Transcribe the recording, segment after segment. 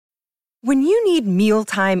When you need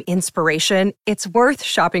mealtime inspiration, it's worth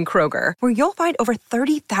shopping Kroger, where you'll find over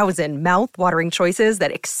 30,000 mouth-watering choices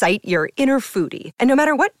that excite your inner foodie. And no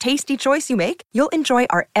matter what tasty choice you make, you'll enjoy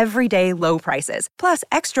our everyday low prices, plus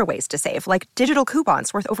extra ways to save, like digital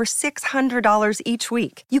coupons worth over $600 each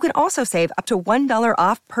week. You can also save up to $1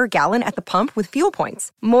 off per gallon at the pump with fuel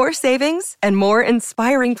points. More savings and more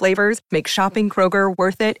inspiring flavors make shopping Kroger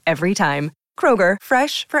worth it every time. Kroger,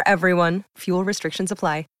 fresh for everyone. Fuel restrictions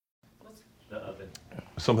apply.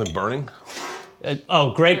 Something burning?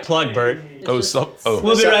 Great plug, Bert. We'll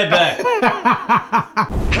be right back.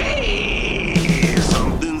 Hey,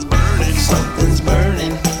 something's burning, something's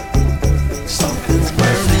burning, something's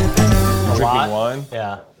burning. Drinking wine?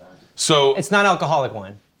 Yeah. So It's non-alcoholic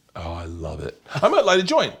wine. Oh, I love it. I might light a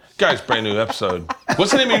joint. Guys, brand new episode.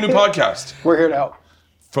 What's the name of your new podcast? We're here to help.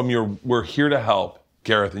 We're Here to Help,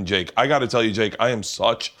 Gareth and Jake. I got to tell you, Jake, I am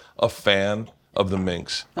such a fan of the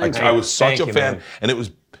Minx. I was such a fan. Man. And it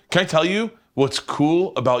was, can I tell you, what's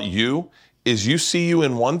cool about you is you see you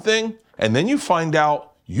in one thing, and then you find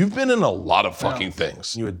out you've been in a lot of fucking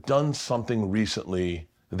things. You had done something recently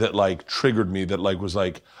that like triggered me, that like was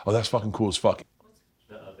like, oh, that's fucking cool as fuck.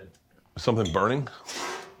 Something burning?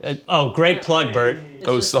 Great plug, Bert.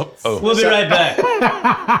 We'll be right back.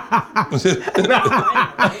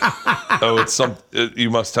 You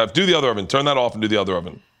must have. Do the other oven. Turn that off and do the other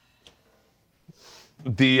oven.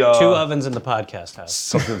 Two ovens in the podcast house.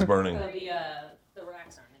 Something's burning. The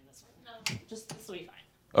racks aren't in this one. No, just this will be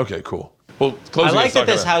fine. Okay, cool. Well, closing I like it's not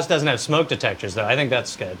that this gonna- house doesn't have smoke detectors, though. I think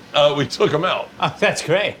that's good. We took them out. Oh, that's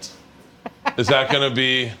great. Is that going to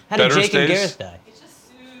be How did better Jake and stays Gareth die? It's just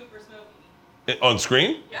super smoky. on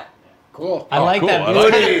screen? Yep. Cool. I like cool. that. I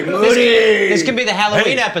like it. This could be the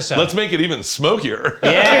Halloween Hey, episode. let's make it even smokier.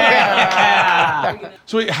 Yeah.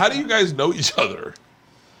 So wait, how do you guys know each other?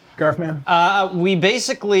 Gareth, man. We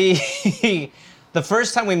basically, the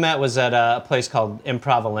first time we met was at a place called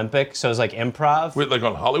Improv Olympic. So it was like improv. Wait, like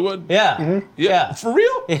on Hollywood? Yeah. Yeah. For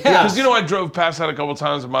real? Yeah. Because I drove past that a couple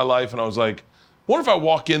times in my life, and I was like, what if I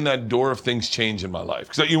walk in that door if things change in my life?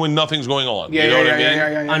 Because when nothing's going on. You know what I mean?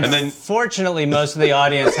 Yeah. And then Unfortunately, most of the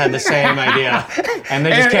audience had the same idea, and they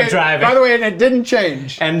just kept driving. By the way, and it didn't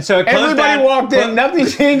change. And so it closed Everybody down- walked in, nothing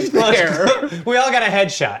changed there. We all got a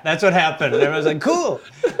headshot. That's what happened. And everyone was like, cool.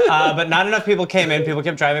 But not enough people came in. People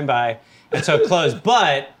kept driving by. And so it closed.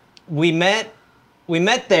 But we met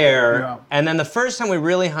there. Yeah. And then the first time we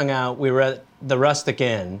really hung out, we were at the Rustic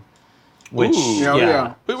Inn. Which, Ooh.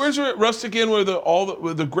 Yeah. Wait, where's your Rustic Inn with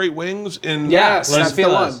the great wings in? Yes, Los that's the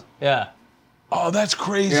Feliz. one. Yeah. Oh, that's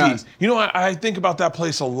crazy. Yes. I think about that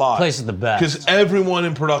place a lot. Place is the best. Because everyone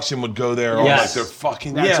in production would go there on Yes. like their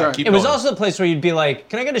fucking That's right. keep It was going. also the place where you'd be like,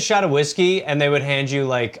 can I get a shot of whiskey? And they would hand you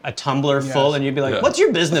like a tumbler full, and you'd be like, Yeah. what's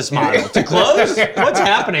your business model? To close? What's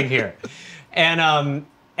happening here?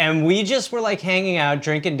 And we just were like hanging out,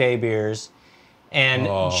 drinking day beers. And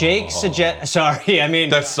Jake That's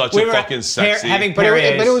such a fucking sexy- having But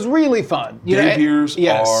Perrier's. it was really fun. Day beers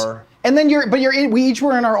are. And then we each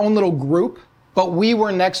were in our own little group, but we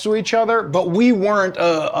were next to each other, but we weren't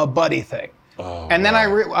a buddy thing. And then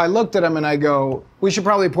I looked at him and I go, we should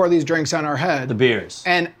probably pour these drinks on our head. the beers.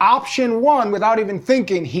 And option one, without even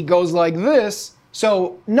thinking, he goes like this.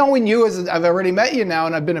 So knowing you, as I've already met you now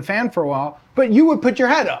and I've been a fan for a while, but you would put your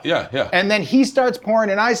head up. Yeah. And then he starts pouring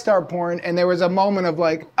and I start pouring, and there was a moment of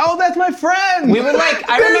like, oh, that's my friend. We would like,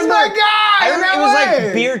 I This is remember, my guy. it was LA.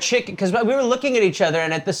 like beer chicken, because we were looking at each other,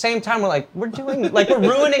 and at the same time, we're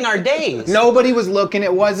ruining our days. Nobody was looking.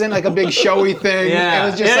 It wasn't like a big showy thing. Yeah.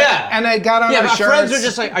 It was just Yeah. like, and I got on Yeah, our my shirts. friends were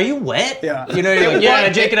just like, are you wet? Yeah. You know, you're like, yeah,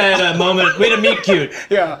 Jake and I had a moment. We had a meet cute.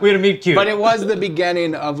 Yeah. We had a meet cute. But it was the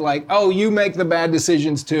beginning of like, oh, you make the bad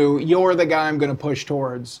decisions too. You're the guy I'm going to push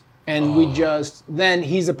towards. And then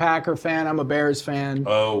he's a Packer fan. I'm a Bears fan.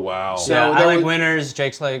 Oh, wow. So yeah, I there like was- winners.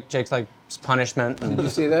 Jake's like punishment. Did you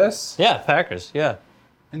see this? Yeah, Packers. Yeah.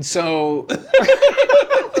 And so,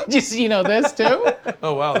 did you know this too?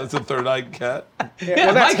 Oh, wow. That's a third-eyed cat.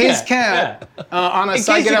 Well, that's my his cat on a In case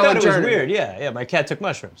you thought psychedelic it was journey. weird, yeah. My cat took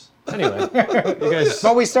mushrooms. Anyway, you guys.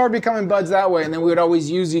 But we started becoming buds that way, and then we would always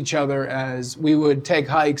use each other as we would take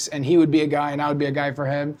hikes, and he would be a guy, and I would be a guy for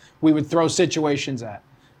him. We would throw situations at.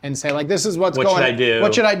 And say, like, this is what's What going on. should I do?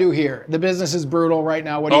 What should I do here? The business is brutal right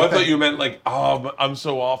now. What do Oh, you I think? thought you meant like, oh, I'm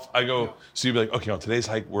so off. I go, so you'd be like, okay, on today's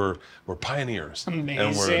hike, we're pioneers.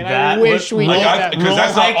 Amazing. That I wish we would- did like, that. Because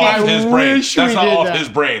that's not I off his brain. wish That's we not did off that. his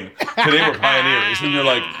brain. Today we're pioneers. And you're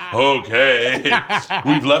like, okay,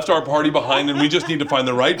 we've left our party behind and we just need to find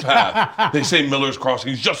the right path. They say Miller's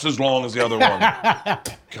Crossing is just as long as the other one.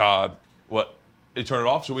 God, what? They turn it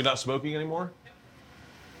off? So we're not smoking anymore?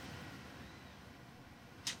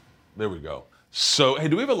 There we go. So, hey,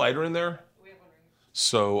 do we have a lighter in there? We have one right here.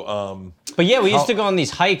 So, But yeah, we used to go on these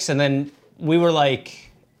hikes, and then we were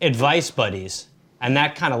like advice buddies, and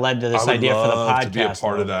that kind of led to this idea for the podcast. To be a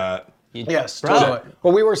part of that. Yes, Bro. totally.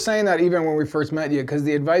 Well, we were saying that even when we first met you, because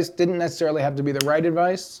the advice didn't necessarily have to be the right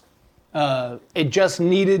advice. It just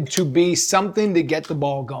needed to be something to get the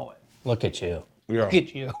ball going. Look at you. Yeah. Look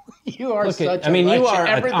at you. You are such a I mean, you legend. are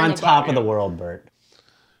Everything on about top of you. the world, Bert.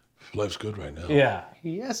 Life's good right now. Yeah.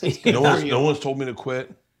 Yes, it's good No for one's, you. no one's told me to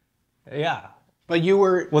quit. Yeah. But you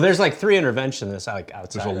were. Well, there's like 3 interventionists outside.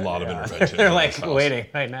 There's a lot of intervention. They're in like this house. waiting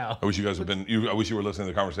right now. I wish you guys had been. I wish you were listening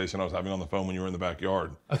to the conversation I was having on the phone when you were in the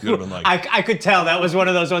backyard. You'd have been like, I could tell that was one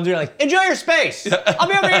of those ones where you're like, enjoy your space. I'll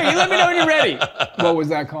be over here. You let me know when you're ready. What was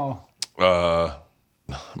that call?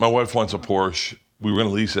 my wife wants a Porsche. We were gonna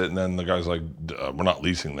lease it, and then the guy's like, we're not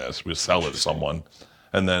leasing this. We sell it to someone.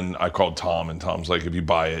 And then I called Tom, and Tom's like, if you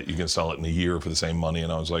buy it, you can sell it in a year for the same money.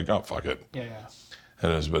 And I was like, oh, fuck it. Yeah.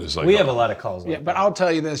 And it's like, We have a lot of calls. Yeah, but I'll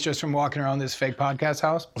tell you this just from walking around this fake podcast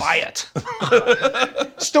house. Buy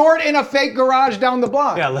it. Store it in a fake garage down the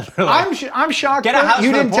block. Yeah, literally. I'm shocked. Get a Bert, house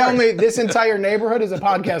you for a didn't tell Porsche. me this entire neighborhood is a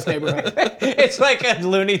podcast neighborhood. It's like a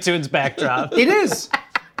Looney Tunes backdrop. It is.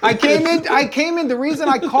 I came in, the reason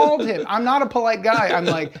I called him, I'm not a polite guy. I'm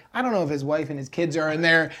like, I don't know if his wife and his kids are in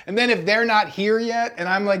there. And then if they're not here yet, and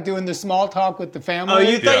I'm like doing the small talk with the family. Oh,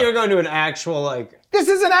 you thought Yeah. you were going to an actual like. This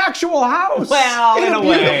is an actual house. Well, in a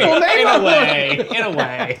way. beautiful In a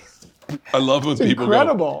way. I love when people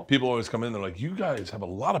incredible. People always come in. They're like, "You guys have a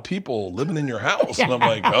lot of people living in your house," and I'm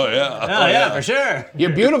like, "Oh yeah, Oh yeah, for sure. Your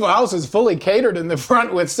beautiful house is fully catered in the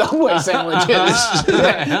front with Subway sandwiches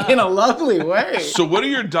in a lovely way. So, what are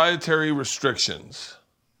your dietary restrictions?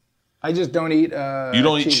 I just don't eat. You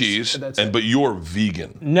don't eat cheese, That's it. but you're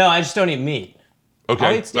vegan. No, I just don't eat meat. Okay,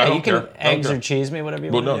 I'll eat, I don't you can care. I don't eggs care. or cheese me, whatever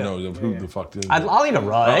you Well, want. no. Who the fuck did? I'll eat a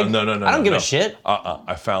raw egg. No. I don't give a shit.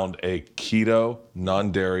 I found a keto,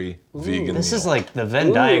 non-dairy, vegan. This is meal. like the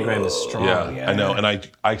Venn diagram is strong. Yeah, I know, and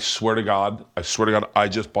I swear to God, I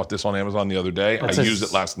just bought this on Amazon the other day. What's I this? used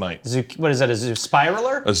it last night. What is that? Is it a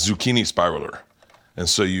spiraler? A zucchini spiraler. And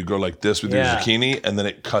so you go like this with Yeah. your zucchini, and then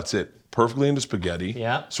it cuts it perfectly into spaghetti.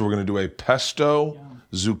 Yeah. So we're gonna do a pesto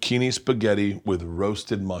zucchini spaghetti with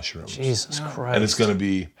roasted mushrooms. Jesus Christ. And it's gonna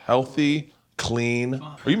be healthy, clean.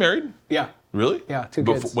 Are you married? Yeah. Really? Yeah, 2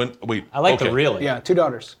 kids. Wait. I like the okay. really. Yeah, 2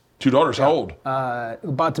 daughters. 2 daughters. How old?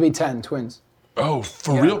 About to be 10, twins. Oh,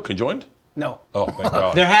 for real? Conjoined? No. Oh, thank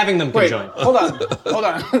God. They're having them Wait, conjoined. hold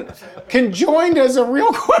on. Conjoined is a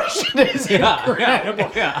real question. Is incredible.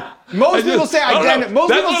 Yeah. Most people say I don't know. identical. Most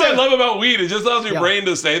That's people what say, I love about weed. It just allows your Yeah. brain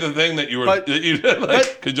to say the thing that you were But- that you did,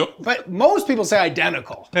 like conjoined. but most people say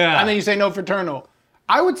identical. Yeah. And then you say no fraternal.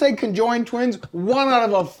 I would say conjoined twins, 1 out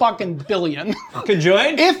of a fucking billion.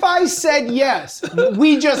 Conjoined? If I said yes,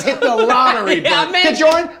 we just hit the lottery. Yeah, Bert. man.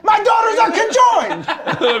 Conjoined? My daughters are conjoined.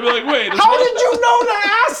 I'd be like, wait. How did you know to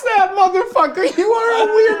ask that, motherfucker? You are a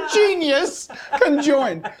weird genius.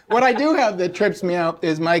 Conjoined. What I do have that trips me out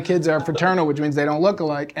is my kids are fraternal, which means they don't look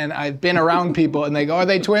alike. And I've been around people, and they go, "Are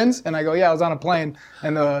they twins?" And I go, "Yeah, I was on a plane."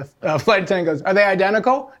 And the flight attendant goes, "Are they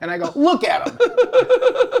identical?" And I go, "Look at them.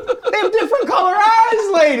 They have different color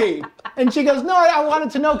eyes, lady." And she goes, "No, I wanted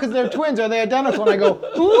to know because they're twins. Are they identical?" And I go,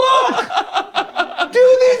 "Look!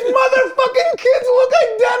 Do these motherfucking kids look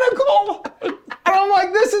identical?" And I'm like,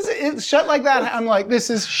 it's shut like that. I'm like, this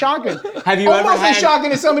is shocking. Have you ever Almost had? as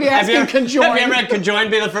shocking as somebody asking conjoined. Have you ever had conjoined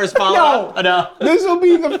be the first follow-up? No. No. This will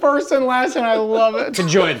be the first and last, and I love it.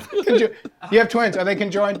 Conjoined. You have twins. Are they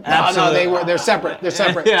conjoined? Absolutely. No, they're separate. They're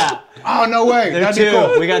separate. Yeah. Oh, no way. They're That'd two. be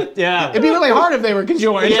cool. We got, yeah. It'd be really hard if they were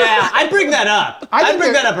conjoined. Yeah, I'd bring that up. I I'd think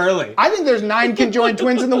bring they're- that up early. I think there's 9 conjoined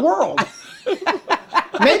twins in the world.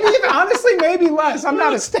 Maybe even, honestly, maybe less. I'm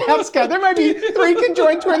not a stats guy. There might be 3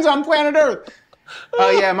 conjoined twins on planet Earth. Oh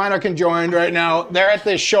yeah, mine are conjoined right now. They're at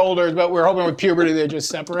the shoulders, but we're hoping with puberty they just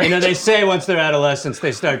separate. You know, they say once they're adolescents,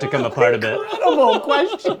 they start to come apart a bit. Incredible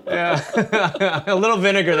question. Yeah. A little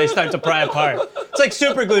vinegar, they start to pry apart. It's like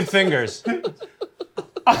super glued fingers.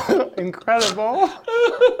 Incredible.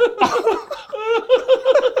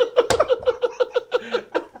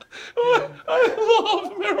 I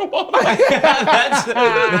love marijuana.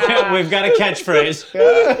 We've got a catchphrase. It's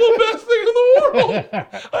the best thing in the world.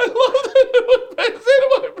 I love It's in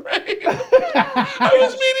my brain. I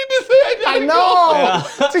was meaning to say I I didn't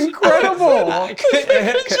know. It's incredible.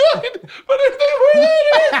 Conjoined, but if they were in,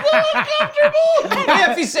 it's so uncomfortable.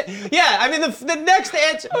 Yeah, if you say, yeah, I mean the next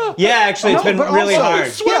answer. Yeah, actually, it's No, been but really also-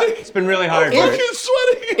 hard. Sweating. It's been really hard. I'm Bert. fucking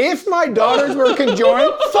sweating. If my daughters were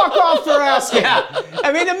conjoined, fuck off for asking. Yeah,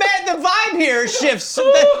 I mean the vibe here shifts.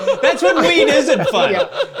 That's when weed isn't fun.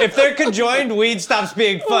 If they're conjoined, weed stops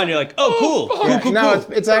being fun. You're like, oh, cool. Yeah, no,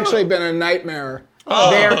 it's actually been a nightmare.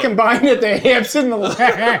 They are combined at the hips and the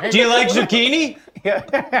legs. Do you like zucchini?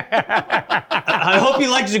 I hope you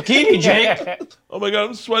like zucchini, Jake. Oh my God,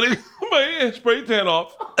 I'm sweating my spray tan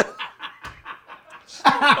off.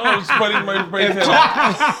 I'm sweating my spray tan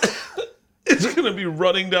off. It's gonna be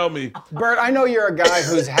running down me. Bert, I know you're a guy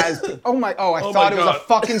who has. I thought it was a God.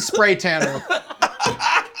 fucking spray tanner.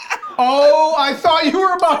 Oh, I thought you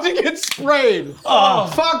were about to get sprayed. Oh,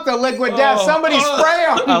 fuck the liquid death. Somebody spray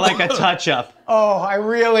him. I like a touch-up. Oh, I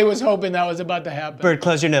really was hoping that was about to happen. Bert,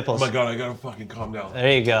 close your nipples. Oh my God, I gotta fucking calm down.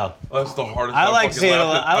 There you go. That's the hardest. I I'm like fucking seeing a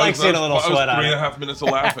laughing. li- I like seeing a little sweat on I was it. 3.5 minutes of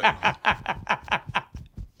laughing.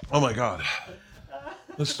 Oh my God.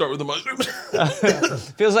 Let's start with the mushrooms.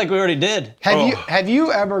 Feels like we already did. Have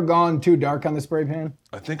you ever gone too dark on the spray pan?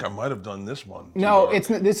 I think I might have done this one. No, too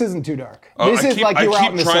dark. this isn't too dark. Oh, This I is keep, like you were I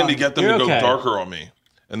out in the keep trying sun. to get them You're to go okay. darker on me,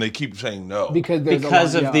 and they keep saying no. because there's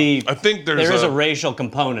Because a lot, of the I think there's there is a a racial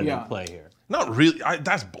component Yeah. in play here. not really.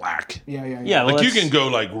 That's black. Yeah. Yeah, well, Like you that's- can go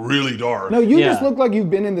like really dark. No, you Yeah. just look like you've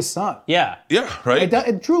been in the sun. Yeah. Yeah, right.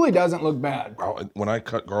 It truly doesn't look bad. Wow, when I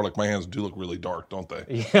cut garlic, my hands do look really dark, don't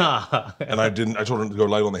they? Yeah. And I didn't. I told them to go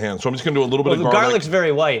light on the hands, so I'm just gonna do a little bit Well, of the garlic. garlic's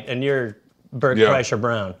very white, and you're Bert Yeah. Kreischer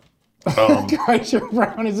brown. Kreischer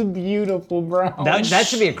brown is a beautiful brown. That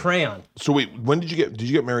should be a crayon. So wait, when did you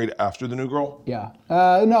get married after the new girl? Yeah.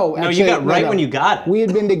 No, No, actually, you got right when you got it. We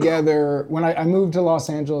had been together when I moved to Los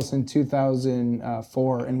Angeles in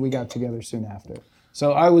 2004, and we got together soon after.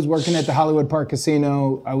 So I was working at the Hollywood Park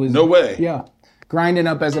Casino. I was No way. Yeah, grinding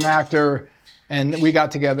up as an actor, and we got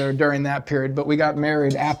together during that period. But we got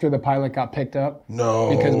married after the pilot got picked up. No.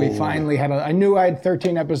 Because we finally had I knew I had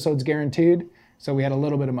 13 episodes guaranteed, so we had a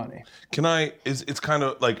little bit of money. Can I? It's kind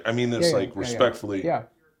of like I mean this Yeah, like yeah, respectfully. Yeah.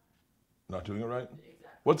 Not doing it right.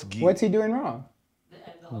 What's ghee? What's he doing wrong?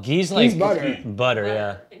 Gee's like butter. Butter,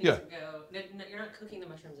 yeah. It needs Yeah. to go. No, you're not cooking the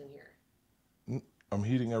mushrooms in here. I'm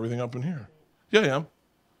heating everything up in here. Yeah, I am.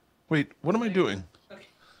 Wait, what am I doing? Okay.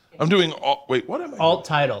 I'm doing. Wait, what am I? Alt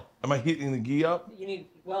title. Am I heating the ghee up? You need.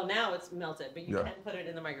 Well, now it's melted, but you Yeah. can put it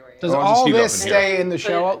in the microwave. Does Oh, I'll just all heat it up this in here. stay in the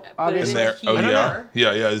show? Put it in Obviously. In there. heat Oh in yeah. there.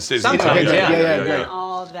 Yeah. It stays. Sometimes, in the heat. yeah. great.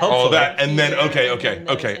 All that. Oh, that, and then here, okay. and then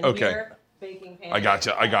in Okay. here, baking pan. I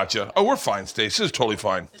gotcha. Oh, we're fine, Stace. This is totally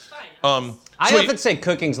fine. It's fine. I so wait- often say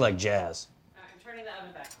cooking's like jazz. I'm turning the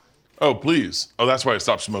oven back. Oh, please. Oh, that's why I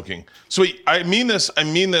stopped smoking. So wait, I mean this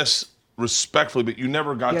respectfully, but you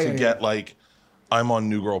never got to yeah. get like, I'm on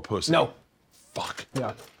New Girl Pussy. No. Fuck.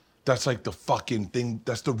 Yeah. That's like the fucking thing.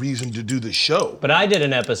 That's the reason to do the show. But I did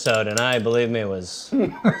an episode, and I, believe me, was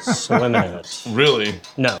swimming in it. Really?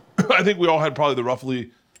 No. I think we all had probably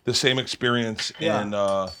roughly the same experience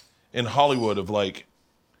in Hollywood of like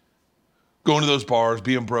going to those bars,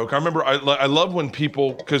 being broke. I remember I love when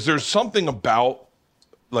people, because there's something about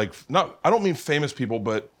like, I don't mean famous people,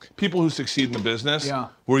 but people who succeed in the business Yeah.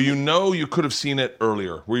 where you could have seen it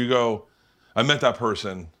earlier, where you go, I met that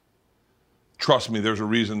person, trust me, there's a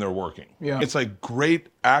reason they're working. Yeah. It's like great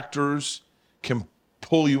actors can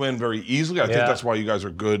pull you in very easily. I think Yeah. that's why you guys are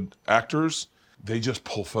good actors. They just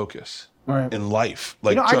pull focus Right. in life.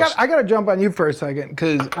 Like You know, just, I got to jump on you for a second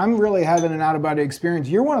because I'm really having an out-of-body experience.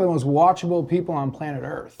 You're one of the most watchable people on planet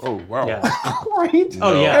Earth. oh, wow. Yeah. Right?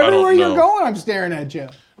 Oh, yeah. I don't Everywhere you're know. going, I'm staring at you.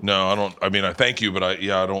 No, I don't. I mean, I thank you, but I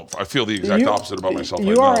feel the exact opposite about myself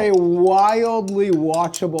You right are now. a wildly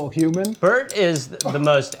watchable human. Bert is the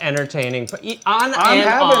most entertaining, on I'm and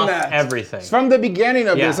having off that. everything. From the beginning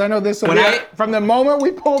of Yeah. this, I know this will When be from the moment we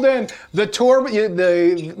pulled in, the tour,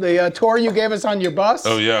 the tour you gave us on your bus.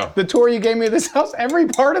 Oh, yeah. The tour you gave me of this house. Every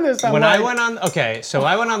part of this, I'm When like, I went on,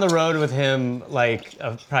 I went on the road with him like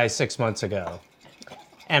probably 6 months ago,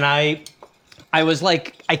 and I was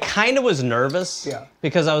like, I kind of was nervous, Yeah.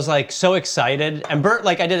 because I was like so excited. And Bert,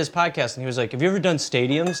 like, I did his podcast, and he was like, "Have you ever done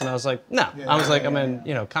stadiums?" And I was like, "No." I was like, "I'm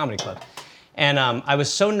in, comedy club," and I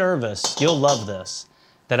was so nervous. You'll love this,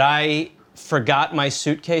 that I forgot my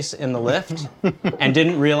suitcase in the lift and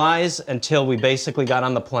didn't realize until we basically got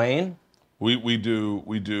on the plane. We do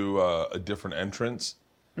a different entrance.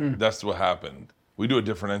 That's what happened. We do a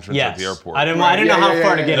different entrance at the airport. I didn't know how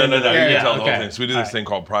far to get No, into no, that. you Yeah, can tell the whole okay. thing. So we do this thing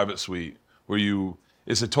called private suite, where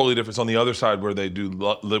it's a totally different. It's on the other side where they do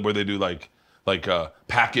like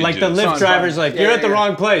packages. Like the Lyft driver's like, you're at the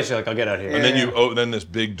wrong place. You're like, I'll get out here. And then then this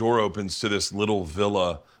big door opens to this little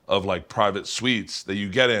villa of like private suites that you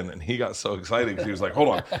get in, and he got so excited because he was like, hold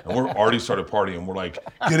on, and we're already started partying. We're like,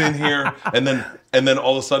 get in here, and then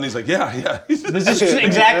all of a sudden he's like, yeah. This is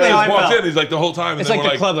exactly how I walks felt. in, he's like the whole time, and It's then like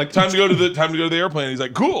we're the club, like time to go to the airplane. And he's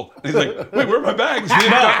like, cool. And he's like, wait, where are my bags?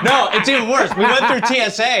 No, it's even worse. We went through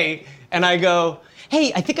TSA, and I go,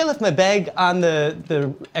 hey, I think I left my bag on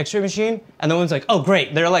the X-ray machine. And the woman's like, oh,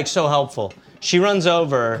 great. They're like so helpful. She runs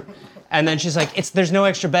over, and then she's like, there's no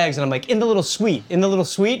extra bags. And I'm like, in the little suite.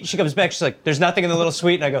 She comes back, she's like, there's nothing in the little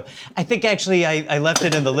suite. And I go, I think actually I left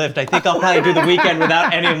it in the lift. I think I'll probably do the weekend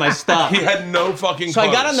without any of my stuff. He had no fucking So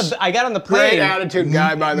clothes. I got on the plane. Great attitude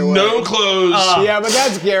guy, by the way. No clothes. Yeah, but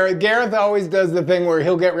that's Gareth. Gareth always does the thing where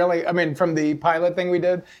he'll get really, from the pilot thing we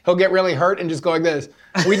did, he'll get really hurt and just go like this.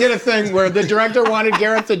 We did a thing where the director wanted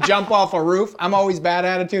Gareth to jump off a roof. I'm always bad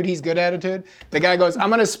attitude, he's good attitude. The guy goes, I'm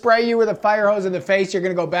gonna spray you with a fire hose in the face, you're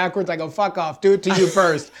gonna go backwards. I go, fuck off, do it to you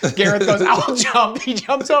first. Gareth goes, I'll jump. He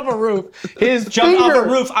jumps off a roof. Off a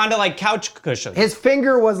roof onto like couch cushions. His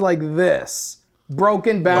finger was like this.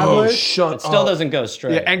 Broken badly. Oh, shut up. Still doesn't go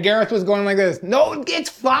straight. Yeah, and Gareth was going like this. No, it's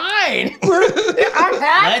fine. I'm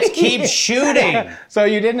happy. Let's keep shooting. So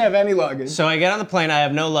you didn't have any luggage. So I get on the plane, I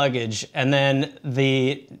have no luggage, and then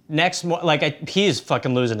the next he's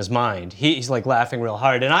fucking losing his mind. He's like laughing real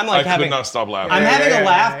hard, and I'm like I could not stop laughing. I'm having a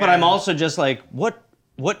laugh, but yeah. I'm also just like, what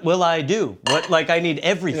will I do? I need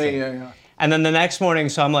everything. Yeah. And then the next morning,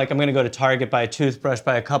 so I'm like, I'm gonna go to Target, buy a toothbrush,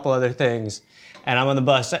 buy a couple other things. And I'm on the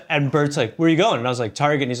bus, and Bert's like, where are you going? And I was like,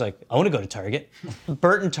 Target. And he's like, I want to go to Target.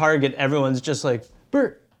 Bert and Target, everyone's just like,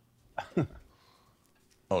 Bert.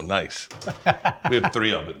 Oh, nice. We have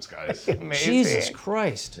 3 ovens, guys. Jesus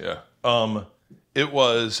Christ. Yeah. It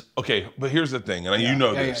was, okay, but here's the thing, and you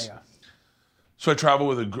know this. Yeah. So I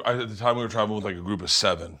traveled with at the time we were traveling with like a group of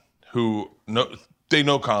 7 who they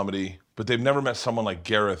know comedy, but they've never met someone like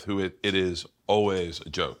Gareth who it is always a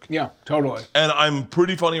joke. Yeah, totally. And I'm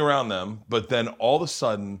pretty funny around them, but then all of a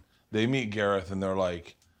sudden they meet Gareth and they're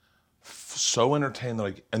like so entertained. They're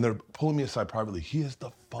like, and they're pulling me aside privately. He is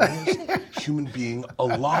the funniest human being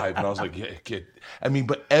alive. And I was like, yeah, kid. I mean,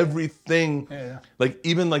 but everything, like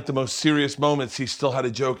even like the most serious moments, he still had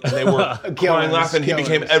a joke, and they were crying, laughing. He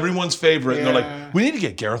became everyone's favorite. And they're like, we need to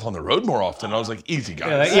get Gareth on the road more often. And I was like, easy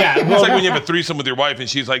guys. Yeah. It's like when you have a threesome with your wife, and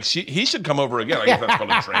she's like, he should come over again. I guess that's called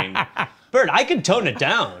a train. Bert, I can tone it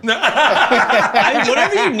down.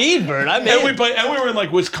 Whatever you need, Bert. I'm in. And we were in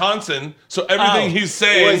like Wisconsin, so everything he's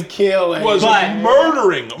saying was killing. was But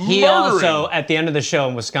murdering. He also, at the end of the show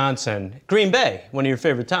in Wisconsin, Green Bay, one of your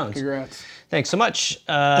favorite towns. Congrats. Thanks so much.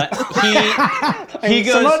 He's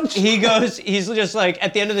just like,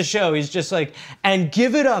 at the end of the show, he's just like, and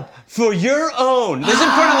give it up for your own. This is in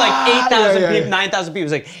front of like 8,000 people, 9,000 people.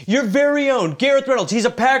 He's like, your very own Gareth Reynolds. He's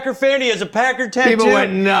a Packer fan. He has a Packer tattoo. People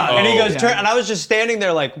went nuts. And he goes, and I was just standing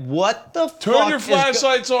there like, what the fuck? Turn your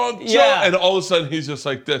flashlights on. Yeah. And all of a sudden he's just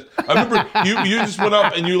like this. I remember you just went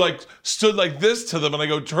up and you like stood like this to them, and I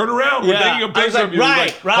go, turn around. We're taking a picture of you.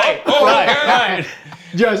 Right.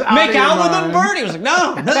 Just Make out with him, Bert? He was like,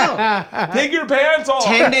 no. Take your pants off.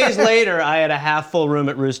 10 days later, I had a half full room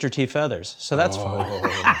at Rooster T. Feathers. So that's fun.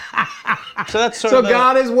 So that's sort of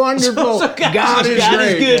God is wonderful. So God is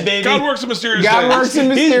great. good, baby. God works in mysterious God ways. works in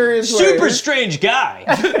mysterious ways. Super strange guy.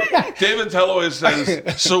 David Tell always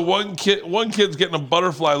says, so one kid's getting a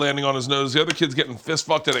butterfly landing on his nose, the other kid's getting fist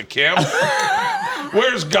fucked at a camp.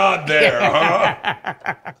 Where's God there,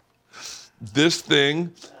 huh? This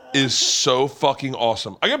thing is so fucking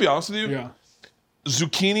awesome. I gotta be honest with you. Yeah.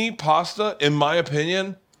 Zucchini pasta, in my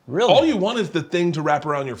opinion, Really? all you want is the thing to wrap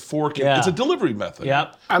around your fork. Yeah. It's a delivery method.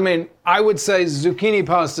 Yep. I mean, I would say zucchini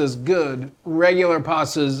pasta is good. Regular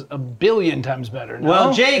pasta is a billion times better. No?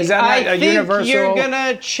 Well, Jake, is that I not a think universal? you're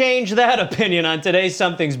gonna change that opinion on today's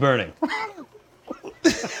Something's Burning.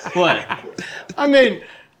 What? I mean,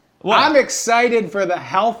 What? I'm excited for the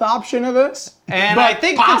health option of this. And but I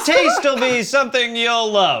think pasta? the taste will be something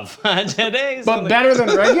you'll love. Today's But better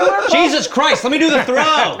than regular? Jesus Christ, let me do the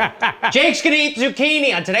throw. Jake's gonna eat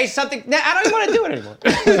zucchini on today's something. Nah, I don't even want to do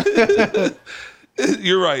it anymore.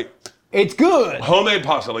 You're right. It's good. Homemade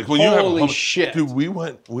pasta, like when you have Holy shit. Dude, we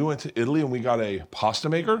went to Italy and we got a pasta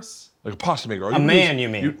maker. Like a pasta maker. A man, you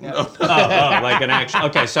mean? Oh, like an actual.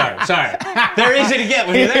 Okay, sorry. They're easy to get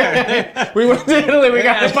when you're there. We went to Italy, we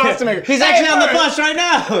got a pasta maker. He's actually on the bus right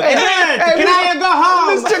now. Hey, can I go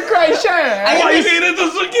home? Mr. Crochet. Why you eating the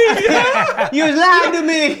zucchini? You lied to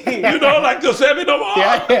me. You don't like to send me no more?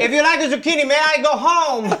 If you like a zucchini, may I go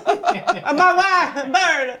home? My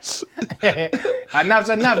bird. Enough's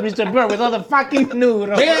enough, Mr. Bird, with all the fucking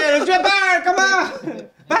noodles. Yeah, it's your bird. Come on.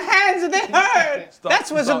 My hands, they hurt. That's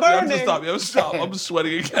what's a burning. Stop. I'm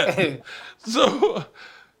sweating again. So,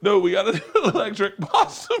 no, we got an electric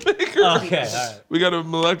pasta maker. Okay, all right. We got an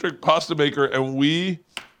electric pasta maker, and we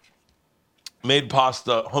made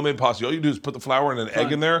pasta, homemade pasta. All you do is put the flour and an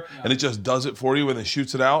egg in there, and it just does it for you and then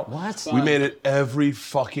shoots it out. What? We made it every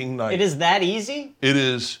fucking night. It is that easy? It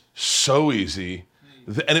is so easy.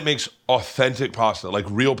 And it makes authentic pasta, like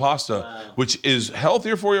real pasta, which is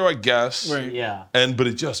healthier for you, I guess. Right. Yeah. But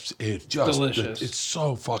it just delicious. It's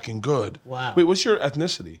so fucking good. Wow. Wait, what's your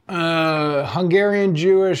ethnicity? Hungarian,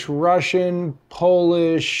 Jewish, Russian,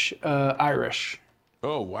 Polish, Irish.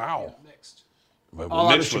 Oh wow. Mixed. All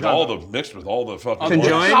out of Mixed with Chicago. all the fucking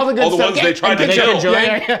Conjoined? All the good all the stuff. ones they tried to Yeah, kill.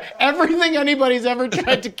 yeah. Everything anybody's ever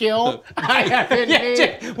tried to kill, I have in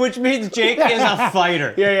me. Which means Jake is a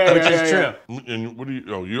fighter. Yeah, Which is yeah. true. And what do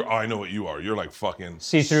you? Oh, I know what you are. You're like fucking.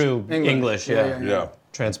 See-through English, yeah. Yeah.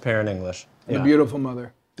 Transparent English. The Yeah. beautiful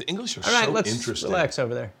mother. The English are All right, so let's interesting. relax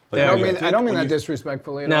over there. Like, There I we don't go. mean, I don't mean when that you-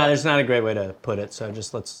 disrespectfully at No, all. there's not a great way to put it, so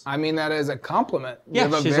just let's... I mean that as a compliment. Yeah, you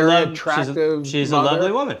have a she's very a attractive she's mother. a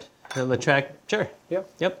lovely woman. Sure. Yep. Yep. Didn't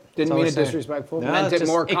That's all mean we're it saying. disrespectful. No, Meant it's it just-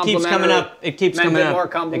 more It keeps complimentary. coming up. It keeps Meant coming it up. more It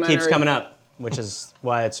keeps complimentary. coming up, which is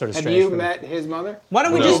why it's sort of Have strange you for me. met his mother? Why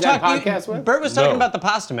don't we No. just That talk? podcast with? Bert was talking No. about the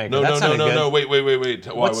pasta maker. No, that sounded good. no. Wait. Why?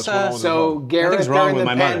 What's going on with So the Gareth Nothing's wrong during with the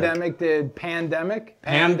my mother. pandemic did Pandemic.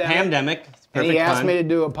 Pandemic. And Perfect he asked pun. me to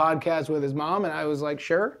do a podcast with his mom, and I was like,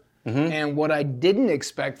 sure. And what I didn't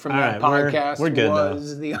expect from that All right, podcast we're good, though.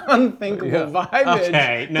 was the unthinkable vibage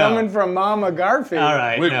Okay, no. coming from Mama Garfield. All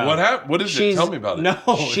right. Wait, no. what happened? What is it? Tell me about it. No.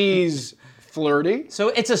 She's flirty. So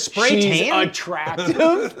it's a spray She's tan?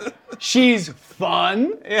 attractive. She's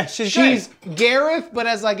fun. Yeah, she's She's Gareth, but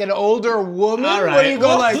as like an older woman. All right. What do you go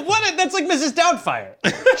Well, like? What? That's like Mrs. Doubtfire.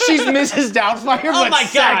 She's Mrs. Doubtfire, Oh but my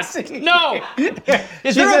God. sexy. No.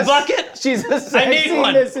 Is there a bucket? She's a sexy need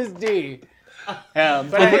one. Mrs. D. But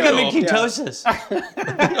I think I'm anyway, in ketosis.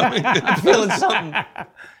 I'm feeling something.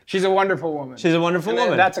 she's a wonderful woman. She's a wonderful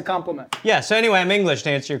woman. That's a compliment. Yeah, so anyway, I'm English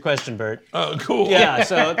to answer your question, Bert. Oh, cool. Yeah,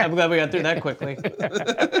 so I'm glad we got through that quickly.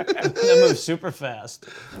 That moves super fast.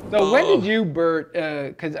 So when did you, Bert,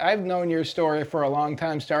 because I've known your story for a long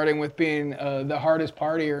time, starting with being the hardest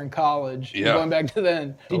partier in college, and Yeah. going back to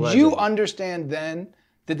then. Did you understand then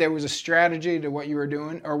that there was a strategy to what you were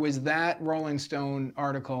doing, or was that Rolling Stone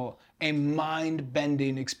article a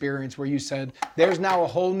mind-bending experience where you said, there's now a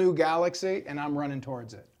whole new galaxy and I'm running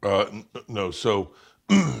towards it? No, so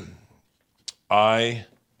I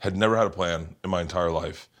had never had a plan in my entire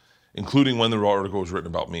life, including when the article was written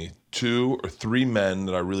about me. 2 or 3 men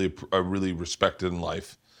that I really respected in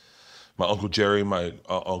life. My Uncle Jerry, my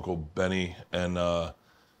Uncle Benny, and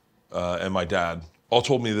my dad all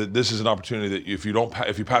told me that this is an opportunity that if you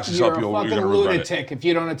pass this You're up, a you're fucking going to regret it. lunatic if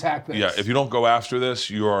you don't attack this. Yeah, if you don't go after this,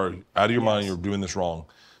 you are out of your mind. You're doing this wrong.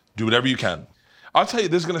 Do whatever you can. I'll tell you,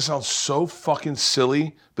 this is gonna sound so fucking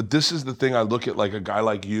silly, but this is the thing I look at like a guy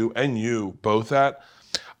like you and you both at.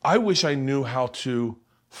 I wish I knew how to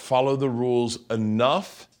follow the rules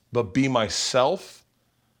enough, but be myself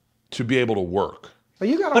to be able to work. But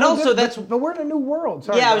you got. But also that's- But we're in a new world.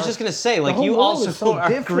 Sorry, Yeah, I was Gareth. just gonna say, like whole you world also is so are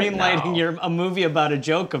different greenlighting now. a movie about a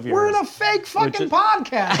joke of yours. We're in a fake fucking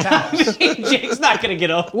podcast house. Jake's not gonna get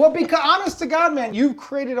over. Well, because honest to God, man, you've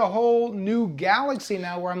created a whole new galaxy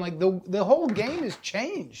now where I'm like, the whole game has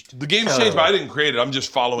changed. The game's changed, but I didn't create it. I'm just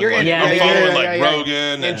following. You're Like, in- yeah, I'm yeah, following yeah, like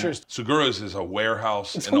Rogan. Interesting. And Segura's is a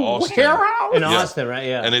warehouse in A Austin. warehouse? In Austin, right?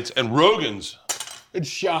 Yeah. And Rogan's. It's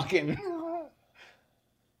shocking.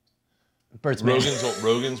 Bert's man.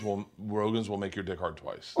 Rogans will make your dick hard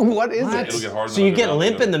twice. What is It'll it? get hard. So you get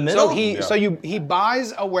limp in the middle? So he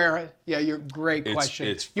buys a warehouse. Yeah, you're great question.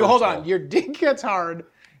 it's you hold first on. of all- Your dick gets hard.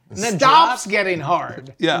 then Stops drops? getting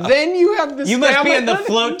hard. Yeah. Then you have the. You must be in the stamina.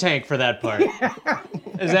 float tank for that part.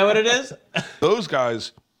 Is that what it is? Those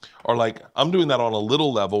guys are like, I'm doing that on a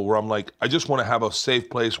little level where I'm like, I just want to have a safe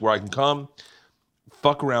place where I can come,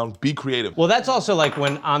 fuck around, be creative. Well, that's also like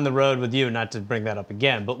when on the road with you, not to bring that up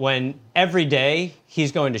again, but when every day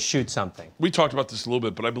he's going to shoot something. We talked about this a little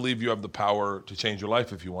bit, but I believe you have the power to change your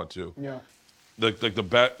life if you want to. Yeah.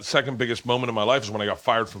 The second biggest moment of my life is when I got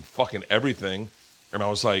fired from fucking everything. And I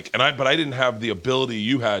was like, but I didn't have the ability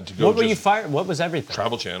you had to go. What were you fired? What was everything?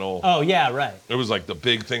 Travel Channel. Oh yeah, right. It was like the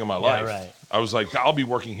big thing of my life. Right. I was like, I'll be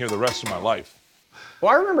working here the rest of my life.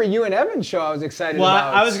 Well, I remember you and Evan's show. I was excited Well,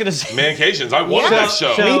 about. I was gonna say. Mancations. I wanted that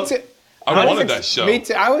show. Me too. I wanted that show. Me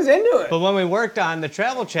too. I was into it. But when we worked on the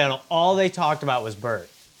Travel Channel, all they talked about was Bert.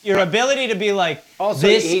 Your ability to be like, Also,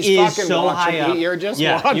 this he's is fucking so watchable. high up. You're just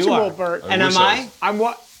Yeah, you watchable, are. Bert. And am wish I I? was. I'm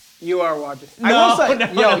what? You are watching. No, I will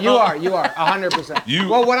say, no. you are 100%.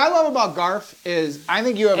 Well, what I love about Garth is I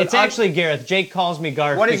think you have. It's actually Gareth. Jake calls me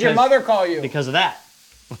Garth. What does your mother call you? Because of that.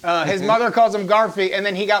 His mother calls him Garfy, and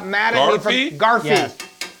then he got mad at me for Garfy. Yes.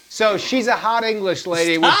 So she's a hot English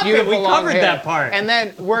lady Stop with beautiful it, we long covered hair. that part. And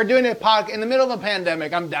then we're doing a podcast in the middle of a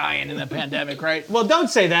pandemic. I'm dying in the pandemic, right? Well, don't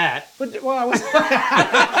say that. But, well, I was.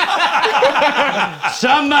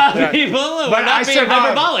 Some people were not being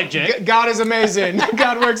hyperbolic, Jake. God is amazing.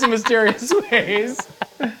 God works in mysterious ways.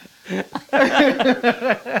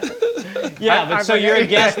 Yeah, but I so you're a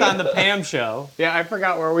forget- guest on the Pam show. Yeah, I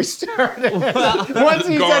forgot where we started. Once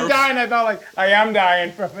he said dying, I felt like I am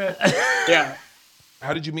dying from it. Yeah.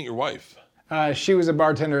 How did you meet your wife? She was a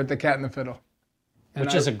bartender at the Cat and the Fiddle.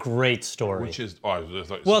 Which is a great story. Which is, I thought it was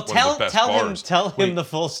Well, one of the best bars. tell him the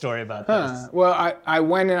full story about this. Well, I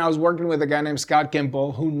went and I was working with a guy named Scott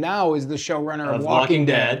Gimple, who now is the showrunner of Walking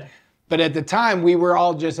Dead. But at the time, we were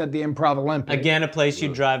all just at the Improv Olympic. Again, a place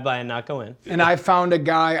you drive by and not go in. And I found a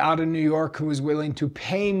guy out of New York who was willing to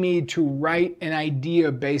pay me to write an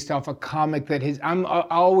idea based off a comic that I'm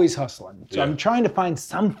always hustling. So I'm trying to find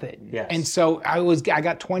something. Yes. And so I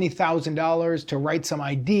got $20,000 to write some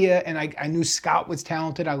idea, and I knew Scott was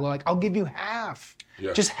talented. I was like, I'll give you half.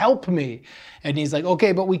 Yeah. Just help me. And he's like,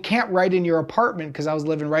 okay, but we can't write in your apartment, because I was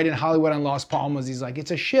living right in Hollywood on Las Palmas. He's like, it's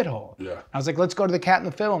a shithole. Yeah. I was like, let's go to the Cat and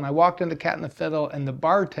the Fiddle. And I walked into the Cat and the Fiddle, and the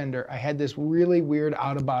bartender, I had this really weird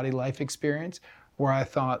out-of-body life experience where I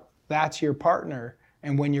thought, that's your partner.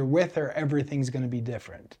 And when you're with her, everything's going to be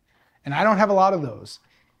different. And I don't have a lot of those.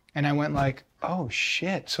 And I went like, oh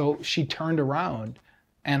shit. So she turned around,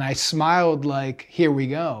 and I smiled like, here we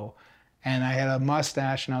go. And I had a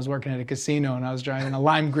mustache, and I was working at a casino, and I was driving a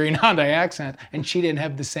lime green Honda Accent, and she didn't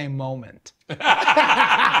have the same moment. She's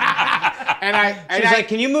like,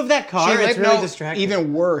 can you move that car? It's really distracting.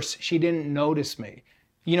 Even worse, she didn't notice me.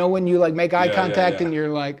 You know when you like make eye contact and you're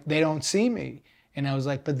like, they don't see me. And I was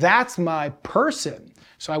like, but that's my person.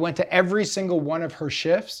 So I went to every single one of her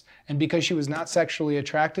shifts, and because she was not sexually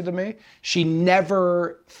attracted to me, she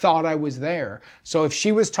never thought I was there. So if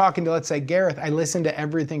she was talking to, let's say, Gareth, I listened to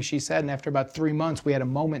everything she said, and after about 3 months, we had a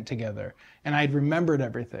moment together, and I'd remembered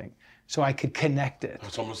everything, so I could connect it.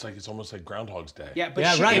 It's almost like Groundhog's Day. Yeah, but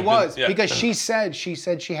right. it was, Yeah. because she said she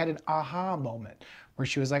had an aha moment, where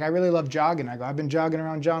she was like, I really love jogging. I go, I've been jogging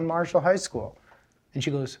around John Marshall High School. And she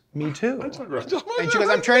goes, me too. And she goes,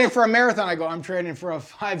 I'm training for a marathon. I go, I'm training for a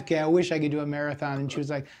 5K. I wish I could do a marathon. And she was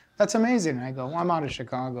like, that's amazing. And I go, well, I'm out of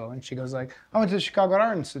Chicago. And she goes like, I went to the Chicago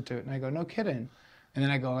Art Institute. And I go, no kidding. And then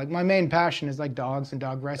I go, like, my main passion is like dogs and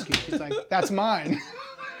dog rescue. She's like, that's mine.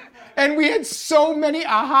 And we had so many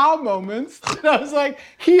aha moments. And I was like,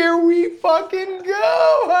 here we fucking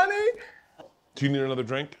go, honey. Do you need another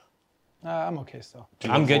drink? I'm okay still.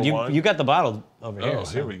 I'm good. more wine? You got the bottle over here. Oh,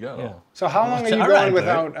 here we go. Yeah. So how long are you All going right,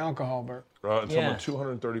 without alcohol, Bert? It's Yeah. almost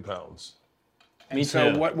 230 pounds. Me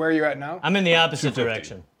So too. where are you at now? I'm in the opposite 250.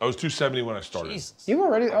 direction. I was 270 when I started. Jesus. You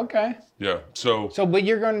already, okay. Yeah. So But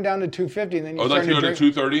you're going down to 250, and then I you're would like to starting go to to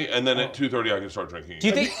drink. 230, and then at 230 I can start drinking. Do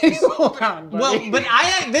you think? Hold on, buddy. Well,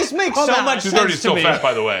 but this makes so on. much 230 is sense still to me. fat,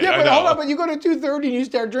 by the way. Yeah, I but know. hold on, but you go to 230 and you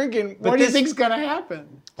start drinking. What do you this- think's gonna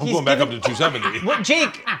happen? I'm going back up to 270. What,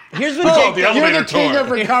 Jake? Here's what Oh, Jake. the does. You're the elevator king tour. of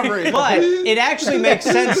recovery. But it actually makes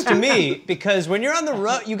sense to me because when you're on the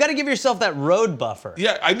road, you got to give yourself that road buffer.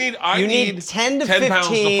 Yeah, I need You need 10 to pounds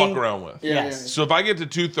to 15. fuck around with. Yes. So if I get to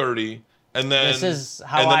 230, and then This is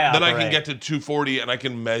how and then, I then I can operate. get to 240 and I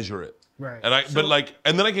can measure it. Right. And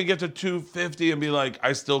then I can get to 250 and be like,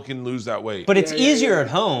 I still can lose that weight. But it's easier at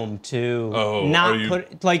home to Oh, not are you-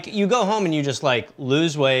 put like you go home and you just like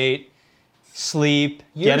lose weight, sleep,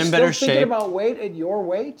 You're get in better still thinking shape. about weight at your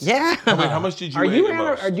weight? Yeah. Wait, how much did you Are weigh you at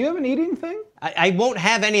most? do you have an eating thing? I won't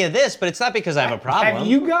have any of this, but it's not because I have a problem. Have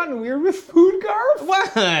you gotten weird with food, Garth?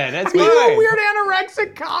 What? That's Are you a fine. weird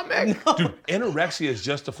anorexic comic? Dude, anorexia is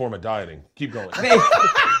just a form of dieting. Keep going.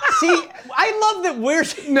 See, I love that we're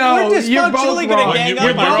No, we're you're both dysfunctionally wrong. gonna When, gang you, up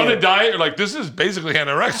when you're on on you. a diet, you're like, this is basically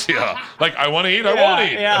anorexia. Like, I want to eat, I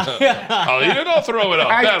won't eat. Yeah. I'll eat it, I'll throw it up.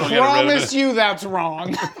 I That'll get rid of promise it. you that's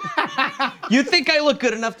wrong. You think I look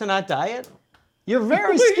good enough to not diet? You're very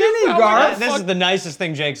Well, you skinny, sound like Garth. This is the nicest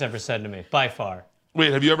thing Jake's ever said to me, by far.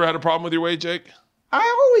 Wait, have you ever had a problem with your weight, Jake?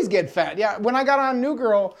 I always get fat. Yeah, when I got on New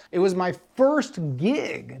Girl, it was my first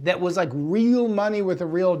gig that was like real money with a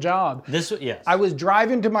real job. Yes. I was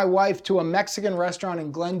driving to my wife to a Mexican restaurant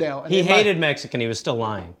in Glendale. And He hated Mexican. He was still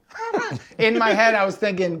lying. in my head, I was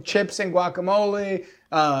thinking chips and guacamole,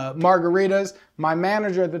 margaritas. My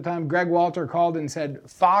manager at the time, Greg Walter, called and said,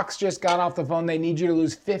 Fox just got off the phone. They need you to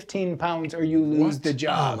lose 15 pounds or you lose the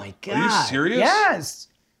job. Oh my God. Are you serious? Yes.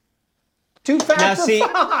 Too fat for see-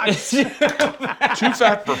 Fox. Too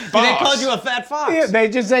fat for Fox. They called you a fat fox. Yeah, they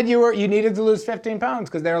just said you needed to lose 15 pounds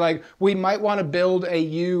because they're like, we might want to build a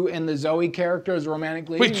you and the Zoe character as romantic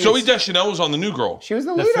lead. Wait, Zoe Deschanel was on The New Girl. She was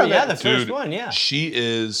the lead of it. Yeah, the first Dude, one, yeah. she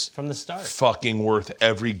is From the start. fucking worth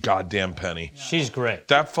every goddamn penny. She's great.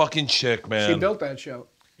 That fucking chick, man. She built that show.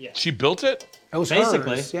 She built it? It was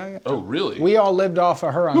Basically. hers. Yeah. Oh, really? We all lived off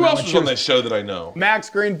of her on Who that else one. was She on that show that I know? Max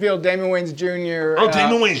Greenfield, Damon Wayans Jr. Oh,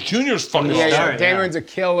 Damon Wayans Jr.'s fucking Yeah, awesome. yeah. Damon Wayans a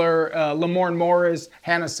killer. Lamorne Morris,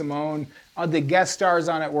 Hannah Simone. The guest stars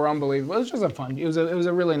on it were unbelievable. It was just it was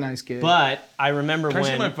a really nice gig. But I remember Can I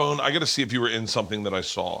see my when. phone? I got to see if you were in something that I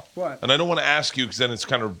saw. What? And I don't want to ask you because then it's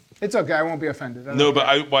kind of... It's okay. I won't be offended. No, but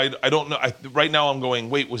I don't know. Right now I'm going,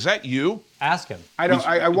 wait, was that you? Ask him. I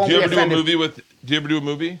won't Do you be ever offended. do you ever do a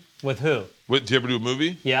movie? With who? Do you ever do a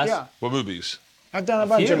movie? Yes? Yeah. What movies? I've done a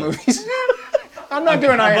bunch of few. movies. I'm not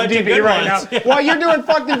doing bunch of IMDb good right ones. now. While you're doing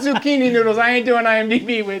fucking zucchini noodles, I ain't doing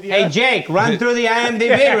IMDb with you. Hey, Jake, run through the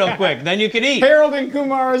IMDb real quick. Then you can eat. Harold and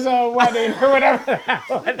Kumar's wedding or whatever.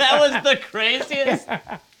 That was the craziest.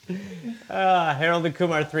 Harold and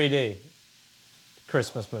Kumar 3D.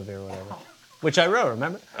 Christmas movie or whatever. Which I wrote,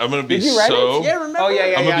 remember? I'm going to be Did you write it? so... Yeah, remember? Oh, yeah,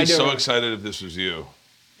 yeah, I'm yeah. going I to be do so remember. excited if this was you.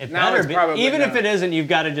 It Now better it's be. probably Even if not. it isn't, you've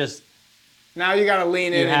got to just. Now you gotta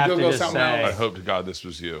lean in You have and to Google just something say- I else. hope to God this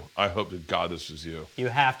was you. I hope to God this was you. You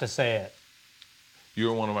have to say it. You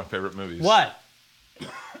were one of my favorite movies. What?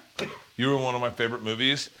 You were one of my favorite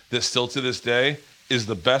movies that still to this day is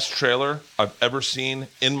the best trailer I've ever seen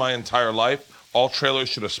in my entire life. All trailers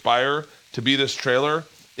should aspire to be this trailer.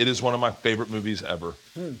 It is one of my favorite movies ever.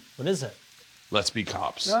 What is it? Let's Be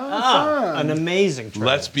Cops. An amazing trailer.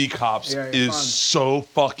 Let's Be Cops Yeah, is fun. so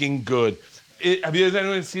fucking good. Have you guys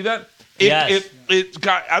anyone see that? Yes. It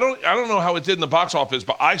got. I don't know how it did in the box office,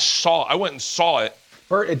 but I went and saw it.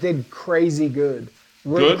 Bert, it did crazy good.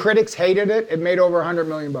 When Good? critics hated it, it made over $100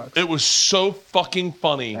 million. It was so fucking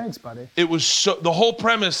funny. Thanks, buddy. It was so the whole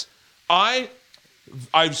premise. I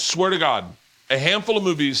swear to God, a handful of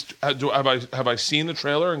movies have I seen the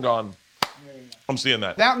trailer and gone, I'm seeing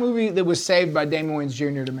that. That movie that was saved by Damon Wayans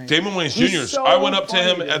Jr. to me. Damon Wayans He's Jr. so I went up to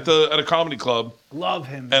funny, him dude. at a comedy club Love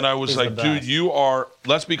him. and I was He's like, the dude, best. you are.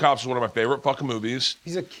 Let's Be Cops is one of my favorite fucking movies.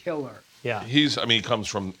 He's a killer. Yeah. He comes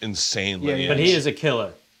from insane lineage. But he is a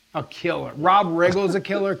killer. A killer. Rob Riggle's a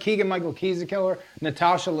killer. Keegan-Michael Key's a killer.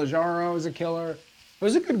 Natasha Leggero is a killer. It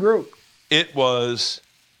was a good group. It was,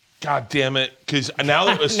 God damn it, because now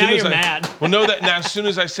as soon Now as you're I, mad. Well, no, that now as soon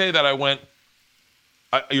as I say that, I went.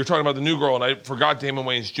 You're talking about The New Girl, and I forgot Damon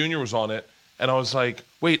Wayans Jr. was on it, and I was like,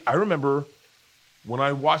 wait, I remember when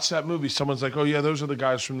I watched that movie. Someone's like, oh yeah, those are the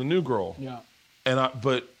guys from The New Girl. Yeah.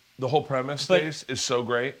 But the whole premise, Stace, is so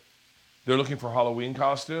great. They're looking for Halloween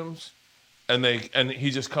costumes, and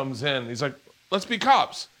he just comes in. He's like, let's be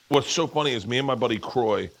cops. What's so funny is me and my buddy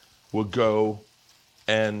Croy would go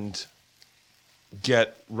and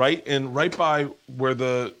get right by where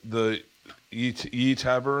the Ye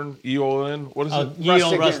Tavern, Eolin, what is it? Ye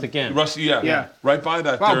Olde Rustic Inn. Rustic Inn. Rusty, yeah. Yeah. Right by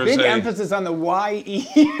that, Wow, there's big a emphasis on the Y-E.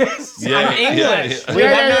 Yeah, I'm English. yeah. We Yeah,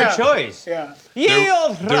 have yeah, no yeah. choice. Yeah. Ye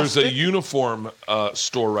Olde There's a Rustic. uniform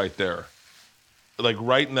store right there. Like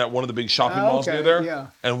right in that one of the big shopping malls okay, near there. yeah.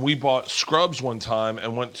 And we bought scrubs one time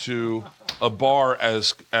and went to a bar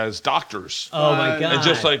as doctors. Oh my God. And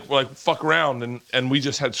just like fuck around and we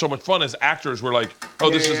just had so much fun as actors. We're like,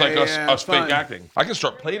 oh, this is like us fun. fake acting. I can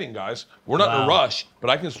start plating, guys. We're not in a Wow. rush,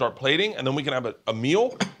 but I can start plating and then we can have a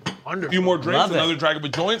meal, a few more drinks, Love it. another drag of a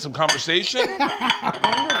joint, some conversation.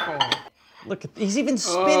 Look, he's even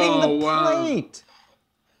spinning the wow. plate.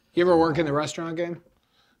 You ever work in the restaurant game?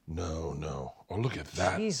 No. Oh, look at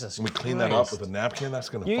that. Jesus Can we clean that up Christ. with a napkin? That's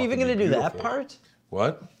gonna. You're fucking even going to be do that beautiful. part?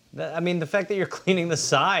 What? I mean, the fact that you're cleaning the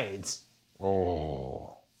sides.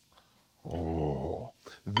 Oh.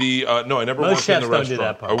 The no, I never Most worked in chefs a don't do restaurant.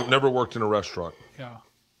 that part. I never worked in a restaurant. Yeah.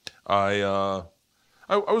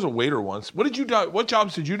 I was a waiter once. What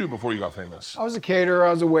jobs did you do before you got famous? I was a caterer. I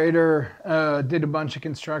was a waiter. Did a bunch of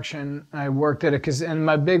construction. I worked at and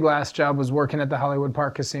my big last job was working at the Hollywood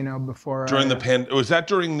Park Casino before. During the was that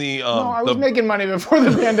during the No, I was making money before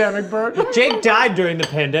the pandemic, Bert. Jake died during the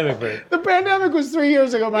pandemic break. The pandemic was 3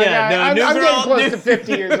 years ago, my Yeah, guy. no, I'm New getting Girl- close to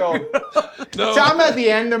 50 years old. no, So I'm at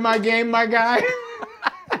the end of my game, my guy.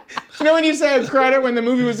 You know when you say a credit when the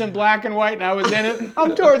movie was in black and white and I was in it?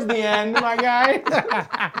 I'm towards the end, my guy.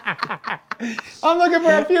 I'm looking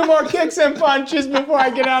for a few more kicks and punches before I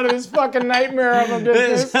get out of this fucking nightmare of a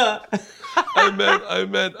business. I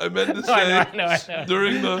meant to say I know.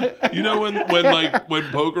 during the, when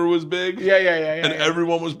poker was big. Yeah. And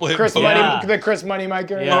everyone was playing Chris poker. the Chris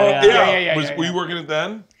Moneymaker. Yeah. Were you working it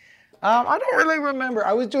then? I don't really remember.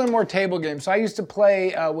 I was doing more table games, so I used to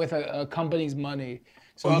play with a company's money.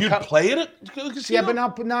 So You'd play it at the casino? Yeah,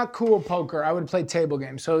 but not cool poker. I would play table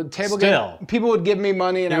games. So table Still. game, people would give me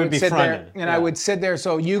money and I would would be sit fronted, there. And I would sit there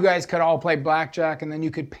so you guys could all play blackjack and then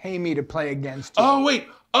you could pay me to play against you. Oh, wait.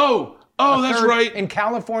 Oh, that's right. In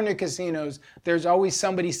California casinos, there's always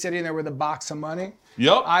somebody sitting there with a box of money.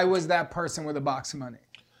 Yep. I was that person with a box of money.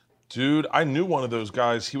 Dude, I knew one of those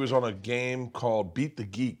guys. He was on a game called Beat the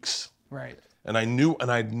Geeks. Right. And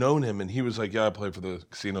I'd known him, and he was like, yeah, I play for the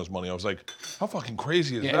casino's money. I was like, how fucking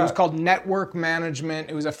crazy is that? It was called Network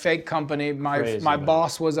Management. It was a fake company. My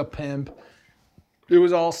boss was a pimp. It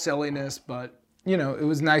was all silliness, but it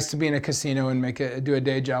was nice to be in a casino and do a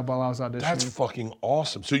day job while I was auditioning. That's fucking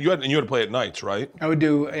awesome. So you had to play at nights, right? I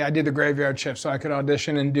did the graveyard shift so I could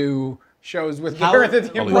audition and do shows with Gareth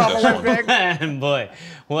at the I'll leave Improv this one. Olympic. And boy,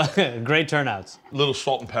 well, great turnouts. Little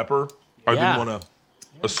salt and pepper. I Yeah. didn't want to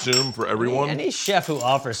assume for everyone. Any chef who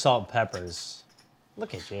offers salt and peppers,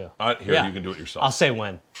 look at you. Here, Yeah. you can do it yourself. I'll say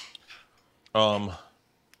when.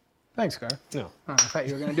 Thanks, Gareth. No. Oh, I thought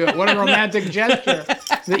you were going to do it. What a romantic gesture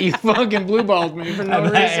that you fucking blue-balled me for no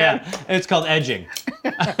reason. Yeah, it's called edging.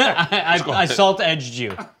 I salt edged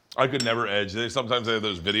you. I could never edge. Sometimes they have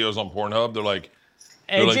those videos on Pornhub. They're like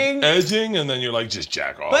Edging? edging, and then you're like, just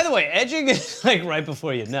jack off. By the way, edging is like right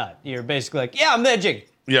before you nut. You're basically like, yeah, I'm edging.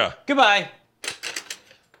 Yeah. Goodbye.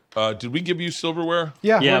 Did we give you silverware?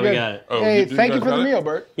 Yeah, we're we good. got it. Oh, Hey, you thank you guys for the got it? meal,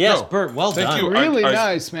 Bert. Yes, No, Bert, well thank done. you. Really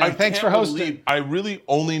nice, man. I Thanks can't for hosting. believe- I really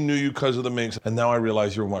only knew you because of the minx, and now I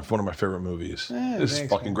realize you're one of my favorite movies. This is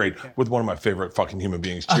thanks, fucking man. great. With one of my favorite fucking human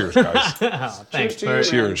beings. Cheers, guys. Oh, thanks, to you, Bert.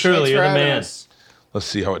 man. Cheers. Truly, Thanks you're for the having man. us. Let's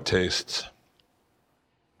see how it tastes.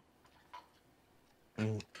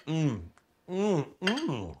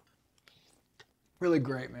 Really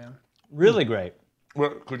great, man. Really great.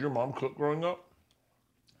 What, could your mom cook growing up?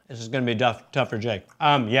 This is gonna be tough for Jake.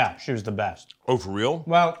 Yeah, she was the best. Oh, for real?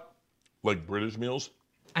 Well, Like British meals?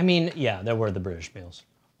 I mean, yeah, there were the British meals.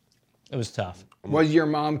 It was tough. Was your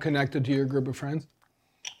mom connected to your group of friends?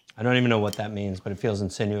 I don't even know what that means, but it feels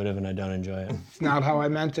insinuative and I don't enjoy it. It's not how I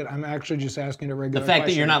meant it. I'm actually just asking a regular The fact that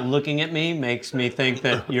question. you're not looking at me makes me think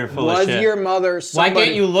that you're full of Was shit. your mother Why somebody...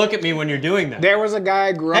 can't you look at me when you're doing that? There was a guy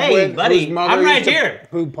I grew up Hey, with buddy, whose mother I'm right used to- here.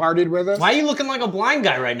 who partied with us. Why are you looking like a blind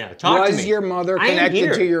guy right now? Talk to me. Was your mother I am connected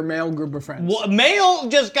here. to your male group of friends? Well, mail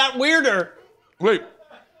just got weirder. Wait,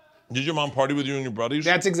 did your mom party with you and your buddies?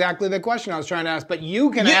 That's exactly the question I was trying to ask, but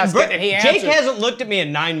you can Yeah, ask it and he Jake answers. hasn't looked at me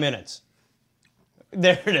in 9 minutes.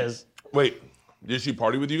 There it is. Wait, did she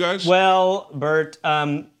party with you guys? Well, Bert,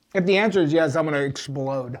 If the answer is yes, I'm going to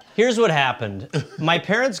explode. here's what happened. My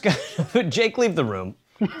parents got Jake, leave the room.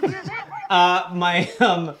 Pam my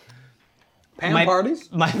parties?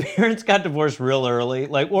 My parents got divorced real early,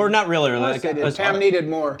 or not real early. Of course they did. Like, Pam needed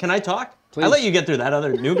more. Can I talk? Please. I let you get through that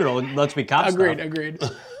other new girl lets me cop Agreed.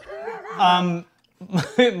 stuff.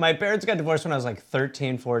 My parents got divorced when I was like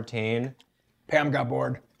 13, 14. Pam got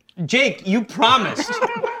bored. Jake, you promised.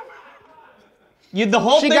 The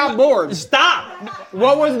whole She thing. got bored. Stop.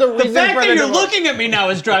 What was the reason The fact for that the you're divorce? looking at me now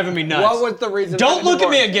is driving me nuts. What was the reason Don't for the look at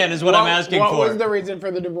me divorce? again is what I'm asking what for. What was the reason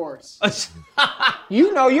for the divorce?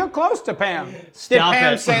 You know you're close to Pam. Did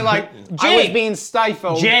Pam it. say like, I was Jake. being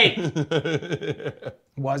stifled? Jake.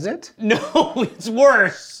 Was it? No, it's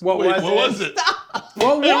worse. What Wait, was what it? was it?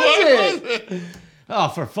 What was it? Oh,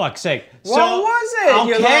 for fuck's sake. What was it?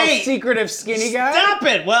 You Okay. little secretive skinny guy? Stop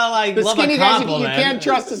it. Well, I The love skinny a guys, you compliment. can't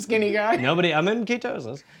trust a skinny guy. Nobody, I'm in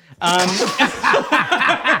ketosis.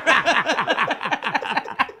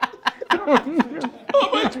 Oh,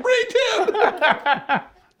 my spray tan!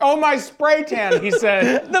 Oh, my spray tan, he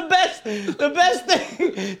said. The best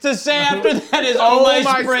thing to say after that is, oh,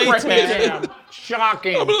 my spray tan.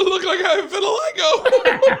 Shocking. I'm gonna look like I haven't fit a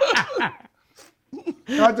Lego.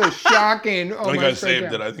 That's a shocking. Oh, I think my I spray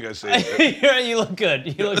saved tan. it. I think I saved it. Yeah, you look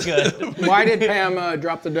good. You look good. Why did Pam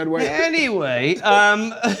drop the dead weight? Anyway,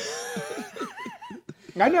 I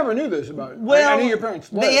never knew this about it. well, I knew your parents.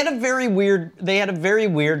 they had a very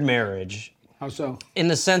weird marriage. How so? In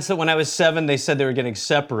the sense that when I was 7, they said they were getting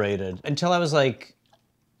separated. Until I was like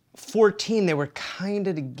 14, they were kind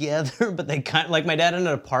of together, but they like my dad in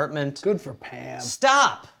an apartment. Good for Pam.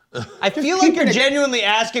 Stop. I feel like you're genuinely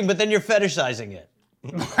asking, but then you're fetishizing it.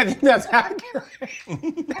 I think that's accurate.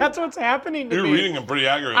 That's what's happening to You're me. reading them pretty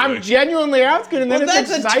accurately. I'm genuinely asking, and then Well, it's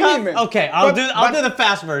that's a excitement. tough. Okay, I'll But- do the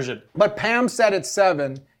fast version. But Pam said it's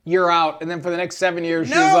 7. You're out, and then for the next 7 years,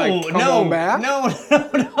 she's like, come on back. No.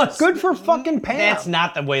 Good for fucking Pam. That's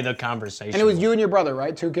not the way the conversation. And it was you and your brother,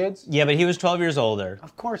 right? 2 kids? Yeah, but he was 12 years older.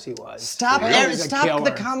 Of course he was. Stop! He's a Stop the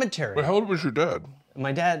killer. commentary. But how old was your dad?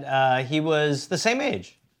 My dad, he was the same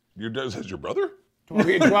age. Your dad says your brother? 12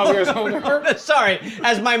 years older. Sorry,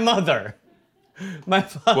 as my mother. My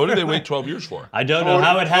father. What did they wait 12 years for? I don't know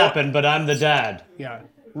how it happened, but I'm the dad. Yeah.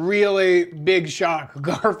 Really big shock.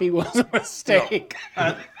 Garfy was a mistake.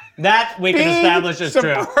 That we can establish is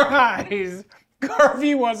true. Surprise.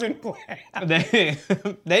 Garfy wasn't planned. They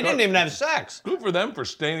didn't even have sex. Good for them for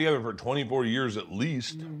staying together for 24 years at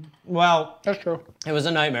least. Well, That's true. it was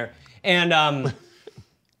a nightmare. And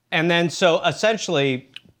then so essentially,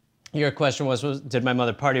 your question was did my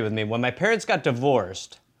mother party with me? When my parents got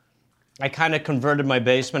divorced, I kind of converted my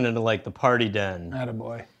basement into like the party den.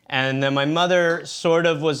 Attaboy. And then my mother sort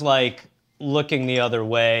of was like looking the other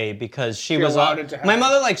way because she was allowed it to happen. my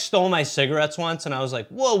mother like stole my cigarettes once, and I was like,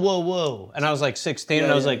 whoa. And I was like 16,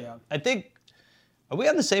 and I was like, I think, are we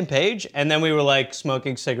on the same page? And then we were like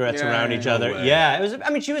smoking cigarettes around each other. way. Yeah, it was. I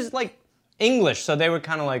mean, she was like English, so they were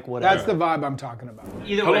kind of like whatever. That's the vibe I'm talking about.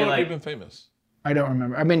 Either How way, long have you like been famous? I don't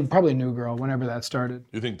remember. I mean, probably New Girl, whenever that started.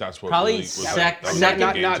 You think that's what Probably really was sex- that was not- like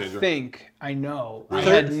the game Not changer? think. I know. I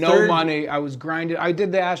Third- had no third- money. I was grinding. I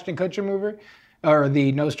did the Ashton Kutcher movie, or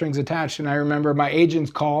the No Strings Attached, and I remember my agents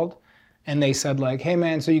called, and they said like, "Hey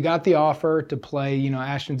man, so you got the offer to play,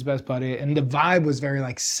 Ashton's best buddy," and the vibe was very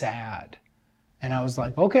like sad, and I was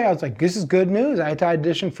like, "Okay," I was like, "This is good news." I had to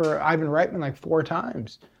audition for Ivan Reitman like 4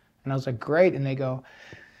 times, and I was like, "Great," and they go,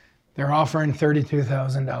 they're offering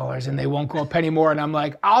 $32,000 and they won't go a penny more. And I'm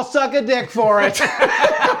like, I'll suck a dick for it.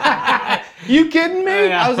 You kidding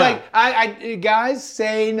me? I was like, I guys,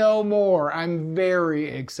 say no more. I'm very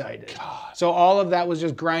excited. So all of that was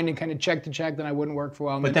just grinding, kind of check to check, then I wouldn't work for a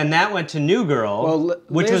while. But then that went to New Girl,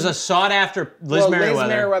 which was a sought after Liz Merriweather. Liz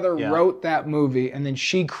Merriweather Yeah. wrote that movie, and then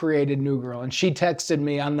she created New Girl. And she texted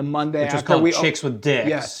me on the Monday Which was after called we Chicks with Dicks.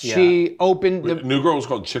 Yes, Yeah. she opened the. New Girl was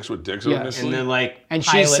called Chicks with Dicks Yeah. initially? And then like And she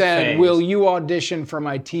pilot said, phase. will you audition for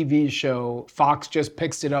my TV show? Fox just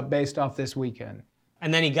picks it up based off this weekend.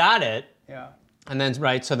 And then he got it. Yeah. And then,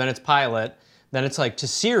 right, so then it's pilot, then it's like to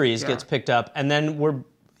series gets picked up, and then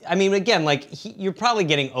again, like, you're probably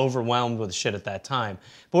getting overwhelmed with shit at that time.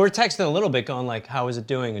 But we're texting a little bit going like, how is it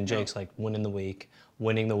doing? And Jake's like, winning the week,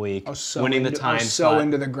 winning the time I was so spot.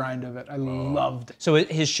 into the grind of it. I loved it. So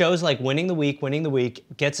his show's like winning the week,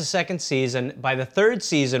 gets a second season. By the 3rd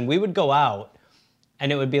season, we would go out,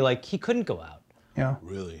 and it would be like, he couldn't go out. Yeah.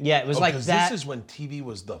 Really? Yeah, it was like 'cause that. This is when TV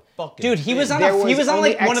was the fucking Dude, he thing. was on There he was was on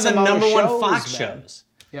only like one of the X amount of number one shows Fox then. shows.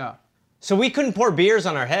 Yeah. So we couldn't pour beers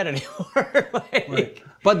on our head anymore. Like,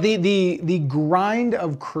 But the grind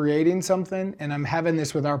of creating something, and I'm having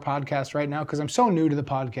this with our podcast right now because I'm so new to the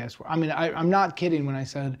podcast. I mean, I'm not kidding when I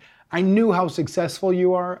said I knew how successful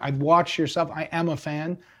you are. I've watched your stuff. I am a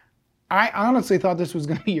fan. I honestly thought this was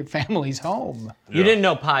going to be your family's home. You didn't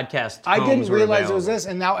know podcast. I didn't homes were realize it was available. this,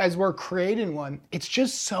 and now as we're creating one, it's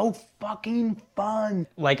just so fucking fun.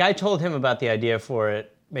 Like I told him about the idea for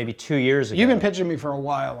it maybe 2 years ago. You've been pitching me for a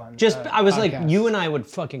while on I was like, podcasts. you and I would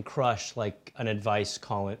fucking crush like an advice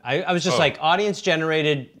call. I was just like audience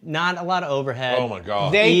generated, not a lot of overhead. Oh my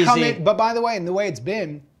God. They come easy. in, but by the way, and the way it's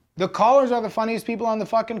been, the callers are the funniest people on the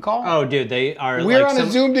fucking call. Oh, dude, they are. We're like on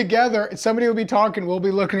a Zoom together. Somebody will be talking. We'll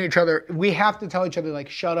be looking at each other. We have to tell each other, like,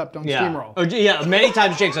 shut up, don't Yeah. steamroll. Oh, yeah. Many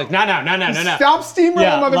times Jake's like, no. Stop steamrolling,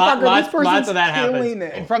 Yeah, motherfucker. lots This person's of that killing happens.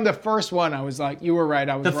 it. And from the first one, I was like, you were right.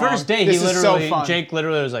 I was The wrong. first day, this is so fun. Jake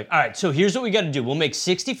literally was like, all right, so here's what we got to do. We'll make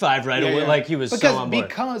 65 right away. Yeah. Like he was so on board.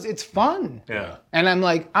 Because it's fun. Yeah. And I'm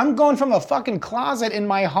like, I'm going from a fucking closet in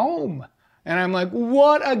my home. And I'm like,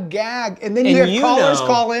 what a gag. And then And you you have callers know-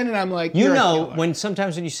 call in, and I'm like, You you're a know, killer. when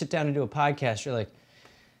sometimes when you sit down and do a podcast, you're like,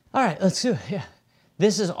 all right, let's do it. Yeah.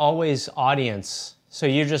 This is always audience. So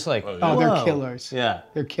you're just like, Oh, they're whoa. killers. Yeah.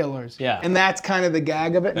 They're killers. Yeah. And that's kind of the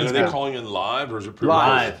gag of it. And are it's they good. calling in live or is it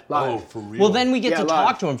Live. Oh, Live. for real? Well, then we get Yeah, to live.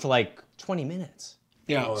 talk to him for like 20 minutes.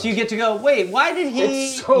 Yeah. So you get to go, wait, why did he?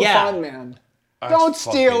 It's so yeah. fun, man. That's Don't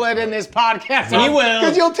steal fucking it in this podcast. He will.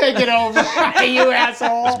 Because you'll take it over, you That's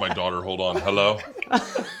asshole. my daughter. Hold on. Hello.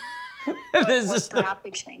 This is the-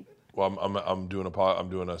 thing? Well, I'm doing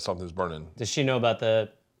a something's burning. Does she know about the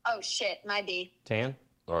Oh shit, my D. tan?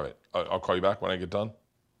 All right. I'll call you back when I get done.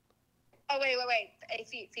 Oh wait. Hey,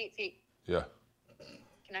 feet. Yeah.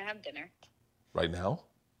 Can I have dinner? Right now?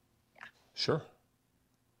 Yeah. Sure.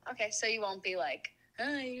 Okay, so you won't be like, you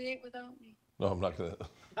ate without me. No, I'm not gonna.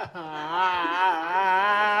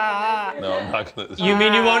 No, I'm not gonna. You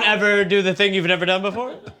mean you won't ever do the thing you've never done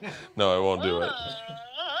before? No, I won't do it.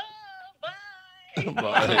 She's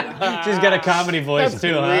got a comedy voice That's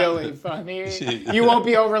too, huh? really funny. You won't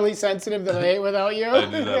be overly sensitive that I ate without you? I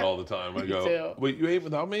do that all the time. I go, too. wait, you ate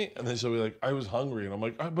without me? And then she'll be like, I was hungry. And I'm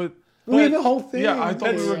like, but We had the whole thing. yeah, I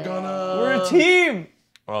thought we were gonna. We're a team.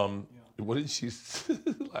 What did she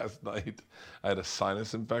last night? I had a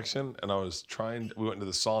sinus infection, and we went into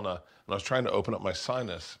the sauna, and I was trying to open up my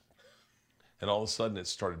sinus, and all of a sudden it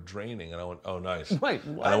started draining, and I went, oh, nice. Wait,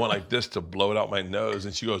 And I went like this to blow it out my nose,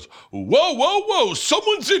 and she goes, whoa, whoa, whoa,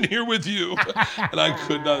 someone's in here with you. And I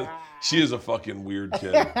could not. She is a fucking weird kid.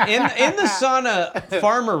 In the sauna,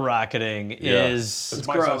 farmer rocketing is. It's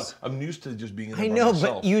my gross. sauna. I'm used to just being in I there by know,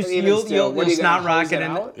 myself. but you'll What are you gonna snot hose rocket it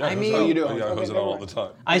in. out? Yeah, I mean, Oh, you do. Yeah, I hose it Okay, out all never the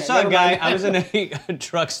time. I saw a never guy. mind. I was in a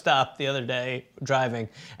truck stop the other day driving,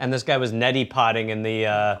 and this guy was neti potting in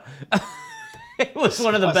the. It was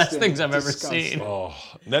one of the best Disgusting. things I've ever Disgusting. seen. Oh,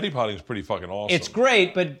 neti potting is pretty fucking awesome. It's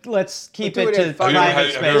great, but let's keep do it it to in fucking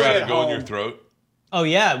private Have you ever had space. it go in your home. throat? Oh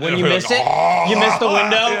yeah, when you You're miss like, it, you miss the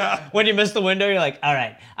window. Yeah. When you miss the window, you're like, all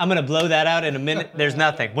right, I'm gonna blow that out in a minute. There's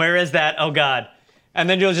nothing. Where is that? Oh God. And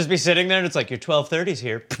then you'll just be sitting there, and it's like your 12:30's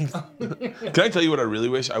here. Can I tell you what I really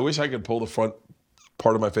wish? I wish I could pull the front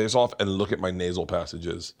part of my face off and look at my nasal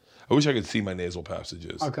passages. I wish I could see my nasal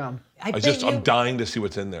passages. How come? I'm dying to see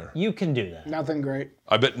what's in there. You can do that. Nothing great.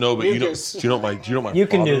 I bet no, but Mucus. do you know what my You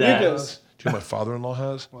can do father-in-law that. has? Do you know what my father-in-law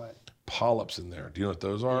has? What? Polyps in there. Do you know what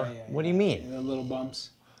those are? What do you mean? The little bumps.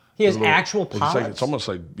 He has Little- actual polyps. It's almost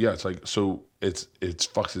like it's like so it's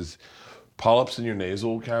fucks his polyps in your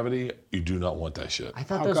nasal cavity. You do not want that shit. I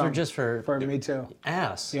thought How those were come? just for For me too.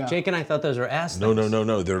 ass. Yeah. Jake and I thought those were ass. No, things.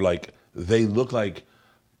 no. They look like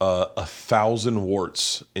 1,000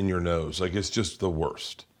 warts in your nose. Like it's just the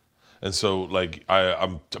worst. And so like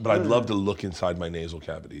but I'd love to look inside my nasal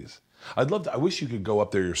cavities. I wish you could go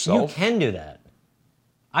up there You yourself. can do that.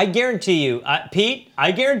 I guarantee you, Pete.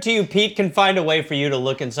 I guarantee you, Pete can find a way for you to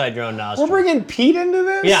look inside your own nostril. We're bringing Pete into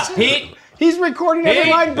this? Yeah, Pete. He's recording every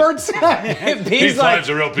Pete. line Bert said. Pete's finds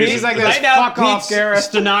a real piece He's of- like this. right now. Fuck off, Pete's Gareth.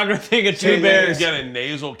 stenographing a two You bears. get a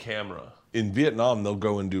nasal camera. In Vietnam, they'll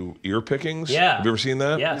go and do ear pickings. Yeah. Have you ever seen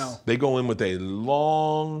that? Yes. No. They go in with a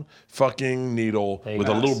long fucking needle you with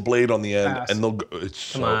go. a little blade on the end, Pass. and they'll go.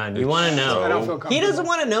 It's Come on, you want to know? I don't feel comfortable. He doesn't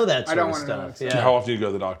want to know that sort don't of wanna know stuff. that Yeah. How often do you go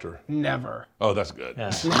to the doctor? Never. Oh, that's good.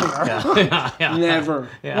 Yeah. Never.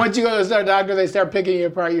 Yeah. Once you go to the doctor, they start picking you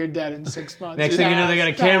apart. You're dead in 6 months. Next thing you know, they got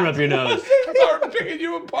a camera up your nose. Start picking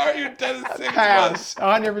you apart. You're dead in 6 months. Pass.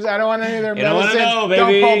 100%. I don't want any of their You don't want to medicines. know,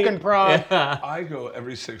 baby. Don't poke and prod. Yeah. I go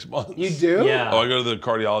every 6 months. You do? Yeah. Oh, I go to the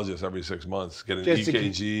cardiologist every 6 months. Get an Just to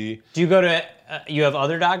EKG. Do you go to? You have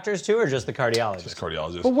other doctors too, or just the cardiologist? Just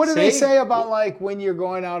cardiologist. But what do they See? say about like when you're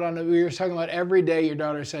going out on we were talking about every day, your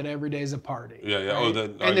daughter said every day is a party. Yeah, yeah. Oh,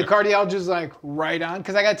 then And the cardiologist is like right on.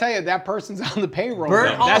 Because I got to tell you, that person's on the payroll.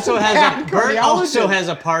 Bert That's also a has bad a Bert also cardiologist. has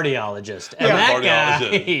a cardiologist, and Yeah. that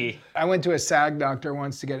Cardiologist. guy. I went to a SAG doctor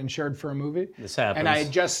once to get insured for a movie. This happens. And I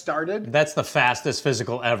had just started. That's the fastest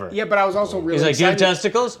physical ever. Yeah, but I was also really He's like, do you have excited.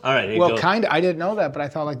 testicles? All right, here you Well, go. kind of. I didn't know that, but I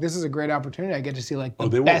thought like this is a great opportunity. I get to see like the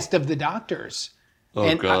they will. best of the doctors. Oh,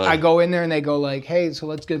 and God. I go in there and they go like, hey, so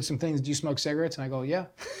let's get some things. Do you smoke cigarettes? And I go, yeah.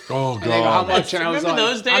 Oh, And they go, how God. much? And I was like,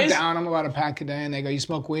 Remember those I'm days? down. I'm about a pack a day. And they go, you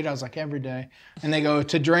smoke weed? I was like, every day. And they go,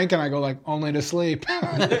 to drink? And I go like, only to sleep.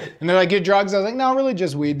 And they're like, your drugs? I was like, no, really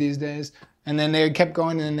just weed these days. And then they kept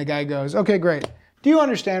going. And then the guy goes, okay, great. Do you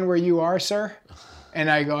understand where you are, sir? And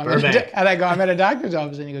I go, I'm at a doctor's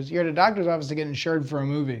office. And he goes, you're at a doctor's office to get insured for a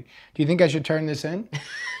movie. Do you think I should turn this in?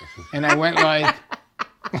 And I went like,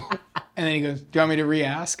 and then he goes, do you want me to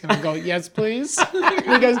re-ask? And I go, yes, please. And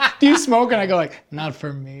he goes, do you smoke? And I go like, not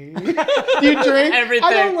for me. Do you drink? Everything.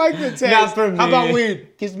 I don't like the taste. Not for How about me. weed?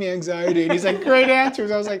 Gives me anxiety. And he's like, great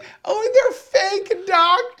answers. I was like, oh, they're fake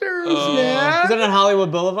doctors, man. Is that on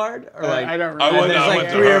Hollywood Boulevard? Or like, I don't I remember. went, there's I like went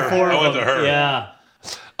to 3 her. or 4 I of went them. to her. Yeah.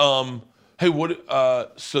 Hey,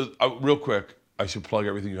 real quick, I should plug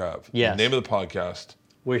everything you have. Yes. The name of the podcast.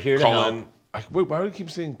 We're here to Call help. in. Wait, why do you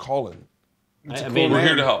keep saying call in? I mean, We're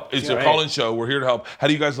here to help. It's a right. call-in show. We're here to help. How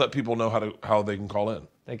do you guys let people know how they can call in?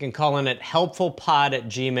 They can call in at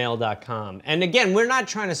helpfulpod@gmail.com. And again, we're not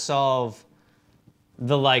trying to solve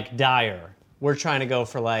the like dire. We're trying to go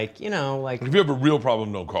for like, you know, like. If you have a real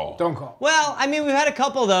problem, don't call. Don't call. Well, I mean, we've had a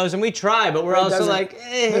couple of those, and we try, but we're also like,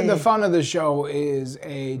 The fun of the show is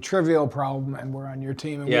a trivial problem, and we're on your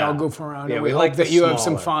team, and we Yeah. all goof around, Yeah, and we we like hope that the you have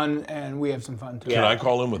some smaller. fun, and we have some fun too. Can I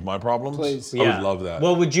call in with my problems? Please. I Yeah. would love that.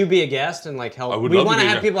 Well, would you be a guest and like help? I would we love want to to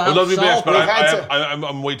be have a- people I'd help love to be a guest, solve. but We've had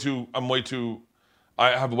I'm way too.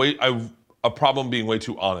 a problem being way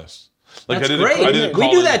too honest. Like That's I did great. I did a We do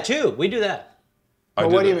call-in- that too. We do that. I Well,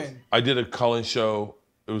 did what do you a- mean? I did a call-in show.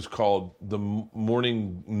 It was called The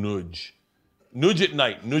Morning Nudge. Nudge at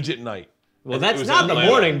night. Well, And it that's was not in the Atlanta.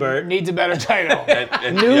 morning, Bert. Needs a better title.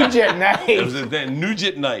 And- Nude yeah. at night. It was Nudge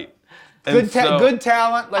at night. And so- Good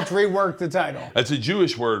talent. Let's rework the title. That's a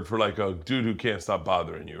Jewish word for like a dude who can't stop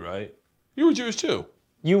bothering you, right? You were Jewish too.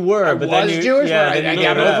 You were, but then was you Jewish, yeah, but then you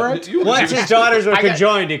I got moved over up. it. You were Once Jewish. his daughters were I got-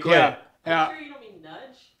 conjoined, he quit. Yeah. Yeah. Sure you don't mean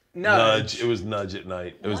nudge? Nudge. It was nudge at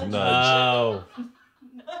night. It was nudge. Oh.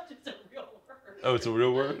 Nudge is a real word. Oh, it's a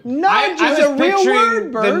real word? Nudge I is was a real picturing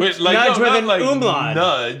word, Bert. Wait, like, Nudge no, with not an like umlaut.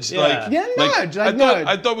 nudge. Yeah. Like, Yeah, nudge, like I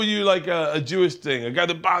nudge. thought when you like a Jewish thing, a guy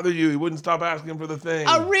that bothered you, he wouldn't stop asking for the thing.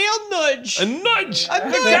 A real nudge. A nudge. A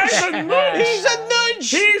nudge. That's a nudge. He's a nudge.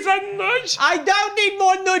 He's a nudge. I don't need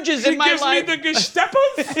more nudges He in my gives life. me the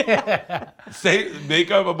Gestapos. Say, make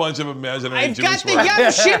up a bunch of imaginary I've Jewish got the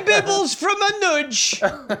words. yum shibibbles from a nudge.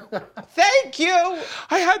 Thank you.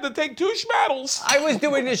 I had to take 2 schmattles. I was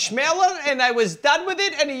doing a schmeller and I was done with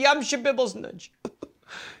it and a yum shibibbles nudge.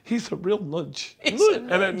 He's a real nudge. He's a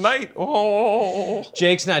And at night, oh.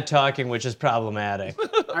 Jake's not talking, which is problematic.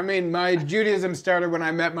 I mean, my Judaism started when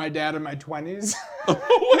I met my dad in my 20s.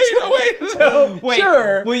 Wait. Wait,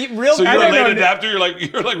 Sure. Well, real So I you're a didn't late know adapter?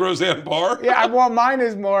 You're like Roseanne Barr? Yeah, well, mine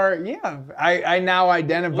is more, I now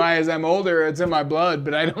identify as I'm older. It's in my blood,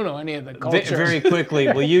 but I don't know any of the culture. very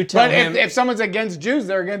quickly, will you tell But him? if someone's against Jews,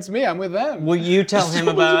 they're against me. I'm with them. Will you tell him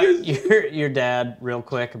So about weird. your dad real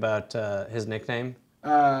quick about his nickname?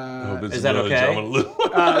 Is that okay?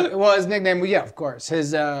 Well, his nickname, well, yeah, of course.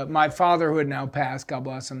 His my father, who had now passed, God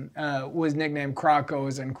bless him, was nicknamed Croco,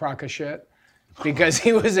 as in crock of shit, because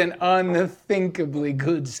he was an unthinkably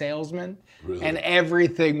good salesman, and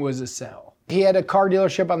everything was a sell. He had a car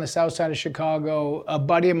dealership on the south side of Chicago. A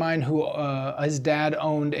buddy of mine who, his dad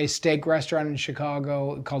owned a steak restaurant in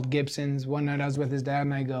Chicago called Gibson's. One night I was with his dad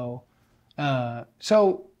and I go,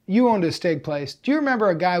 so you owned a steak place. Do you remember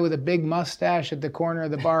a guy with a big mustache at the corner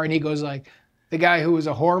of the bar? And he goes like, the guy who was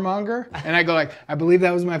a whoremonger? And I go like, I believe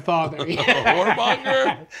that was my father.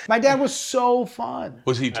 Whoremonger? My dad was so fun.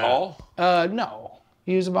 Was he tall? No.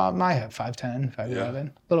 He was about my height, 5'10",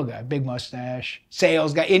 5'11". Little guy, big mustache.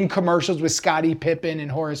 Sales guy, in commercials with Scottie Pippen and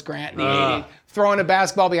Horace Grant in the 80s. Throwing a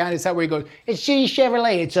basketball behind his head where he goes, it's Shitty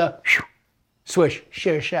Chevrolet. It's a swish,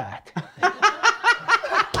 sure shot.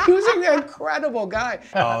 He was an incredible guy.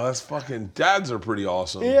 Oh, that's fucking, dads are pretty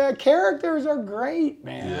awesome. Yeah, characters are great,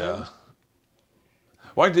 man. Yeah.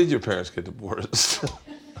 Why did your parents get divorced?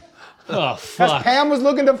 Oh, fuck. Pam was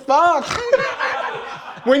looking to fuck.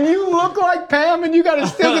 When you look like Pam and you got to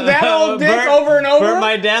stick with that old dick Bert- over and over. Bert,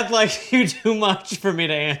 my dad likes you too much for me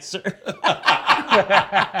to answer.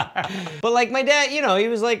 But like my dad, you know, he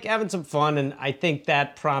was like having some fun, and I think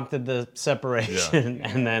that prompted the separation.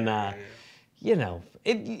 And then, you know,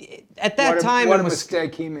 at that time what it a was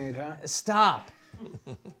mistake he made, huh? stop.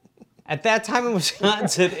 At that time in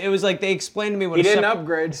Wisconsin, it was like they explained to me what He a didn't sep-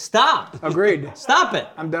 upgrade. Stop. Agreed. Stop it.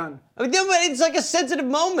 I'm done. I mean, it's like a sensitive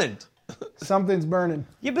moment. Something's burning.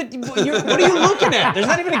 Yeah, but what are you looking at? There's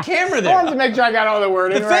not even a camera I wanted there. to make sure I got all the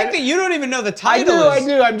wording The right. fact that you don't even know the I title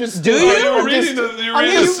do. is... I'm just. Do you? You were I'm reading just- the, you I'm were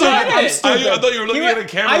reading the just sign. stupid. I'm stupid. I thought you were looking at a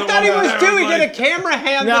camera. I thought he was too. He like, did a camera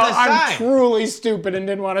hand No, with a I'm sign. truly stupid and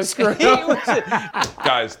didn't want to screw it He up. was-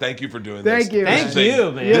 Guys, thank you for doing this. Thank you. Thank This is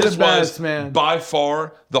you, man. You're This the best, was man. by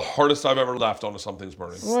far the hardest I've ever laughed on a Something's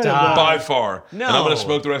Burning. Stop. By far. No. And I'm going to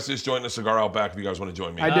smoke the rest of this joint in a cigar out back if you guys want to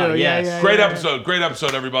join me. I do. Yeah, yes. yeah. Great yeah. episode. Great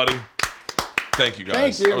episode, everybody. Thank you,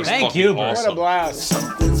 guys. Thank you. That was Thank fucking you, Bert. What a awesome. blast.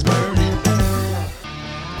 Something's burning.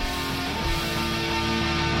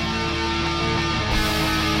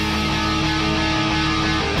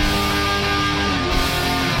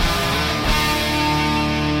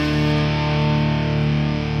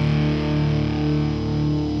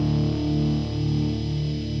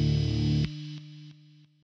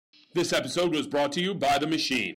 This episode was brought to you by The Machine.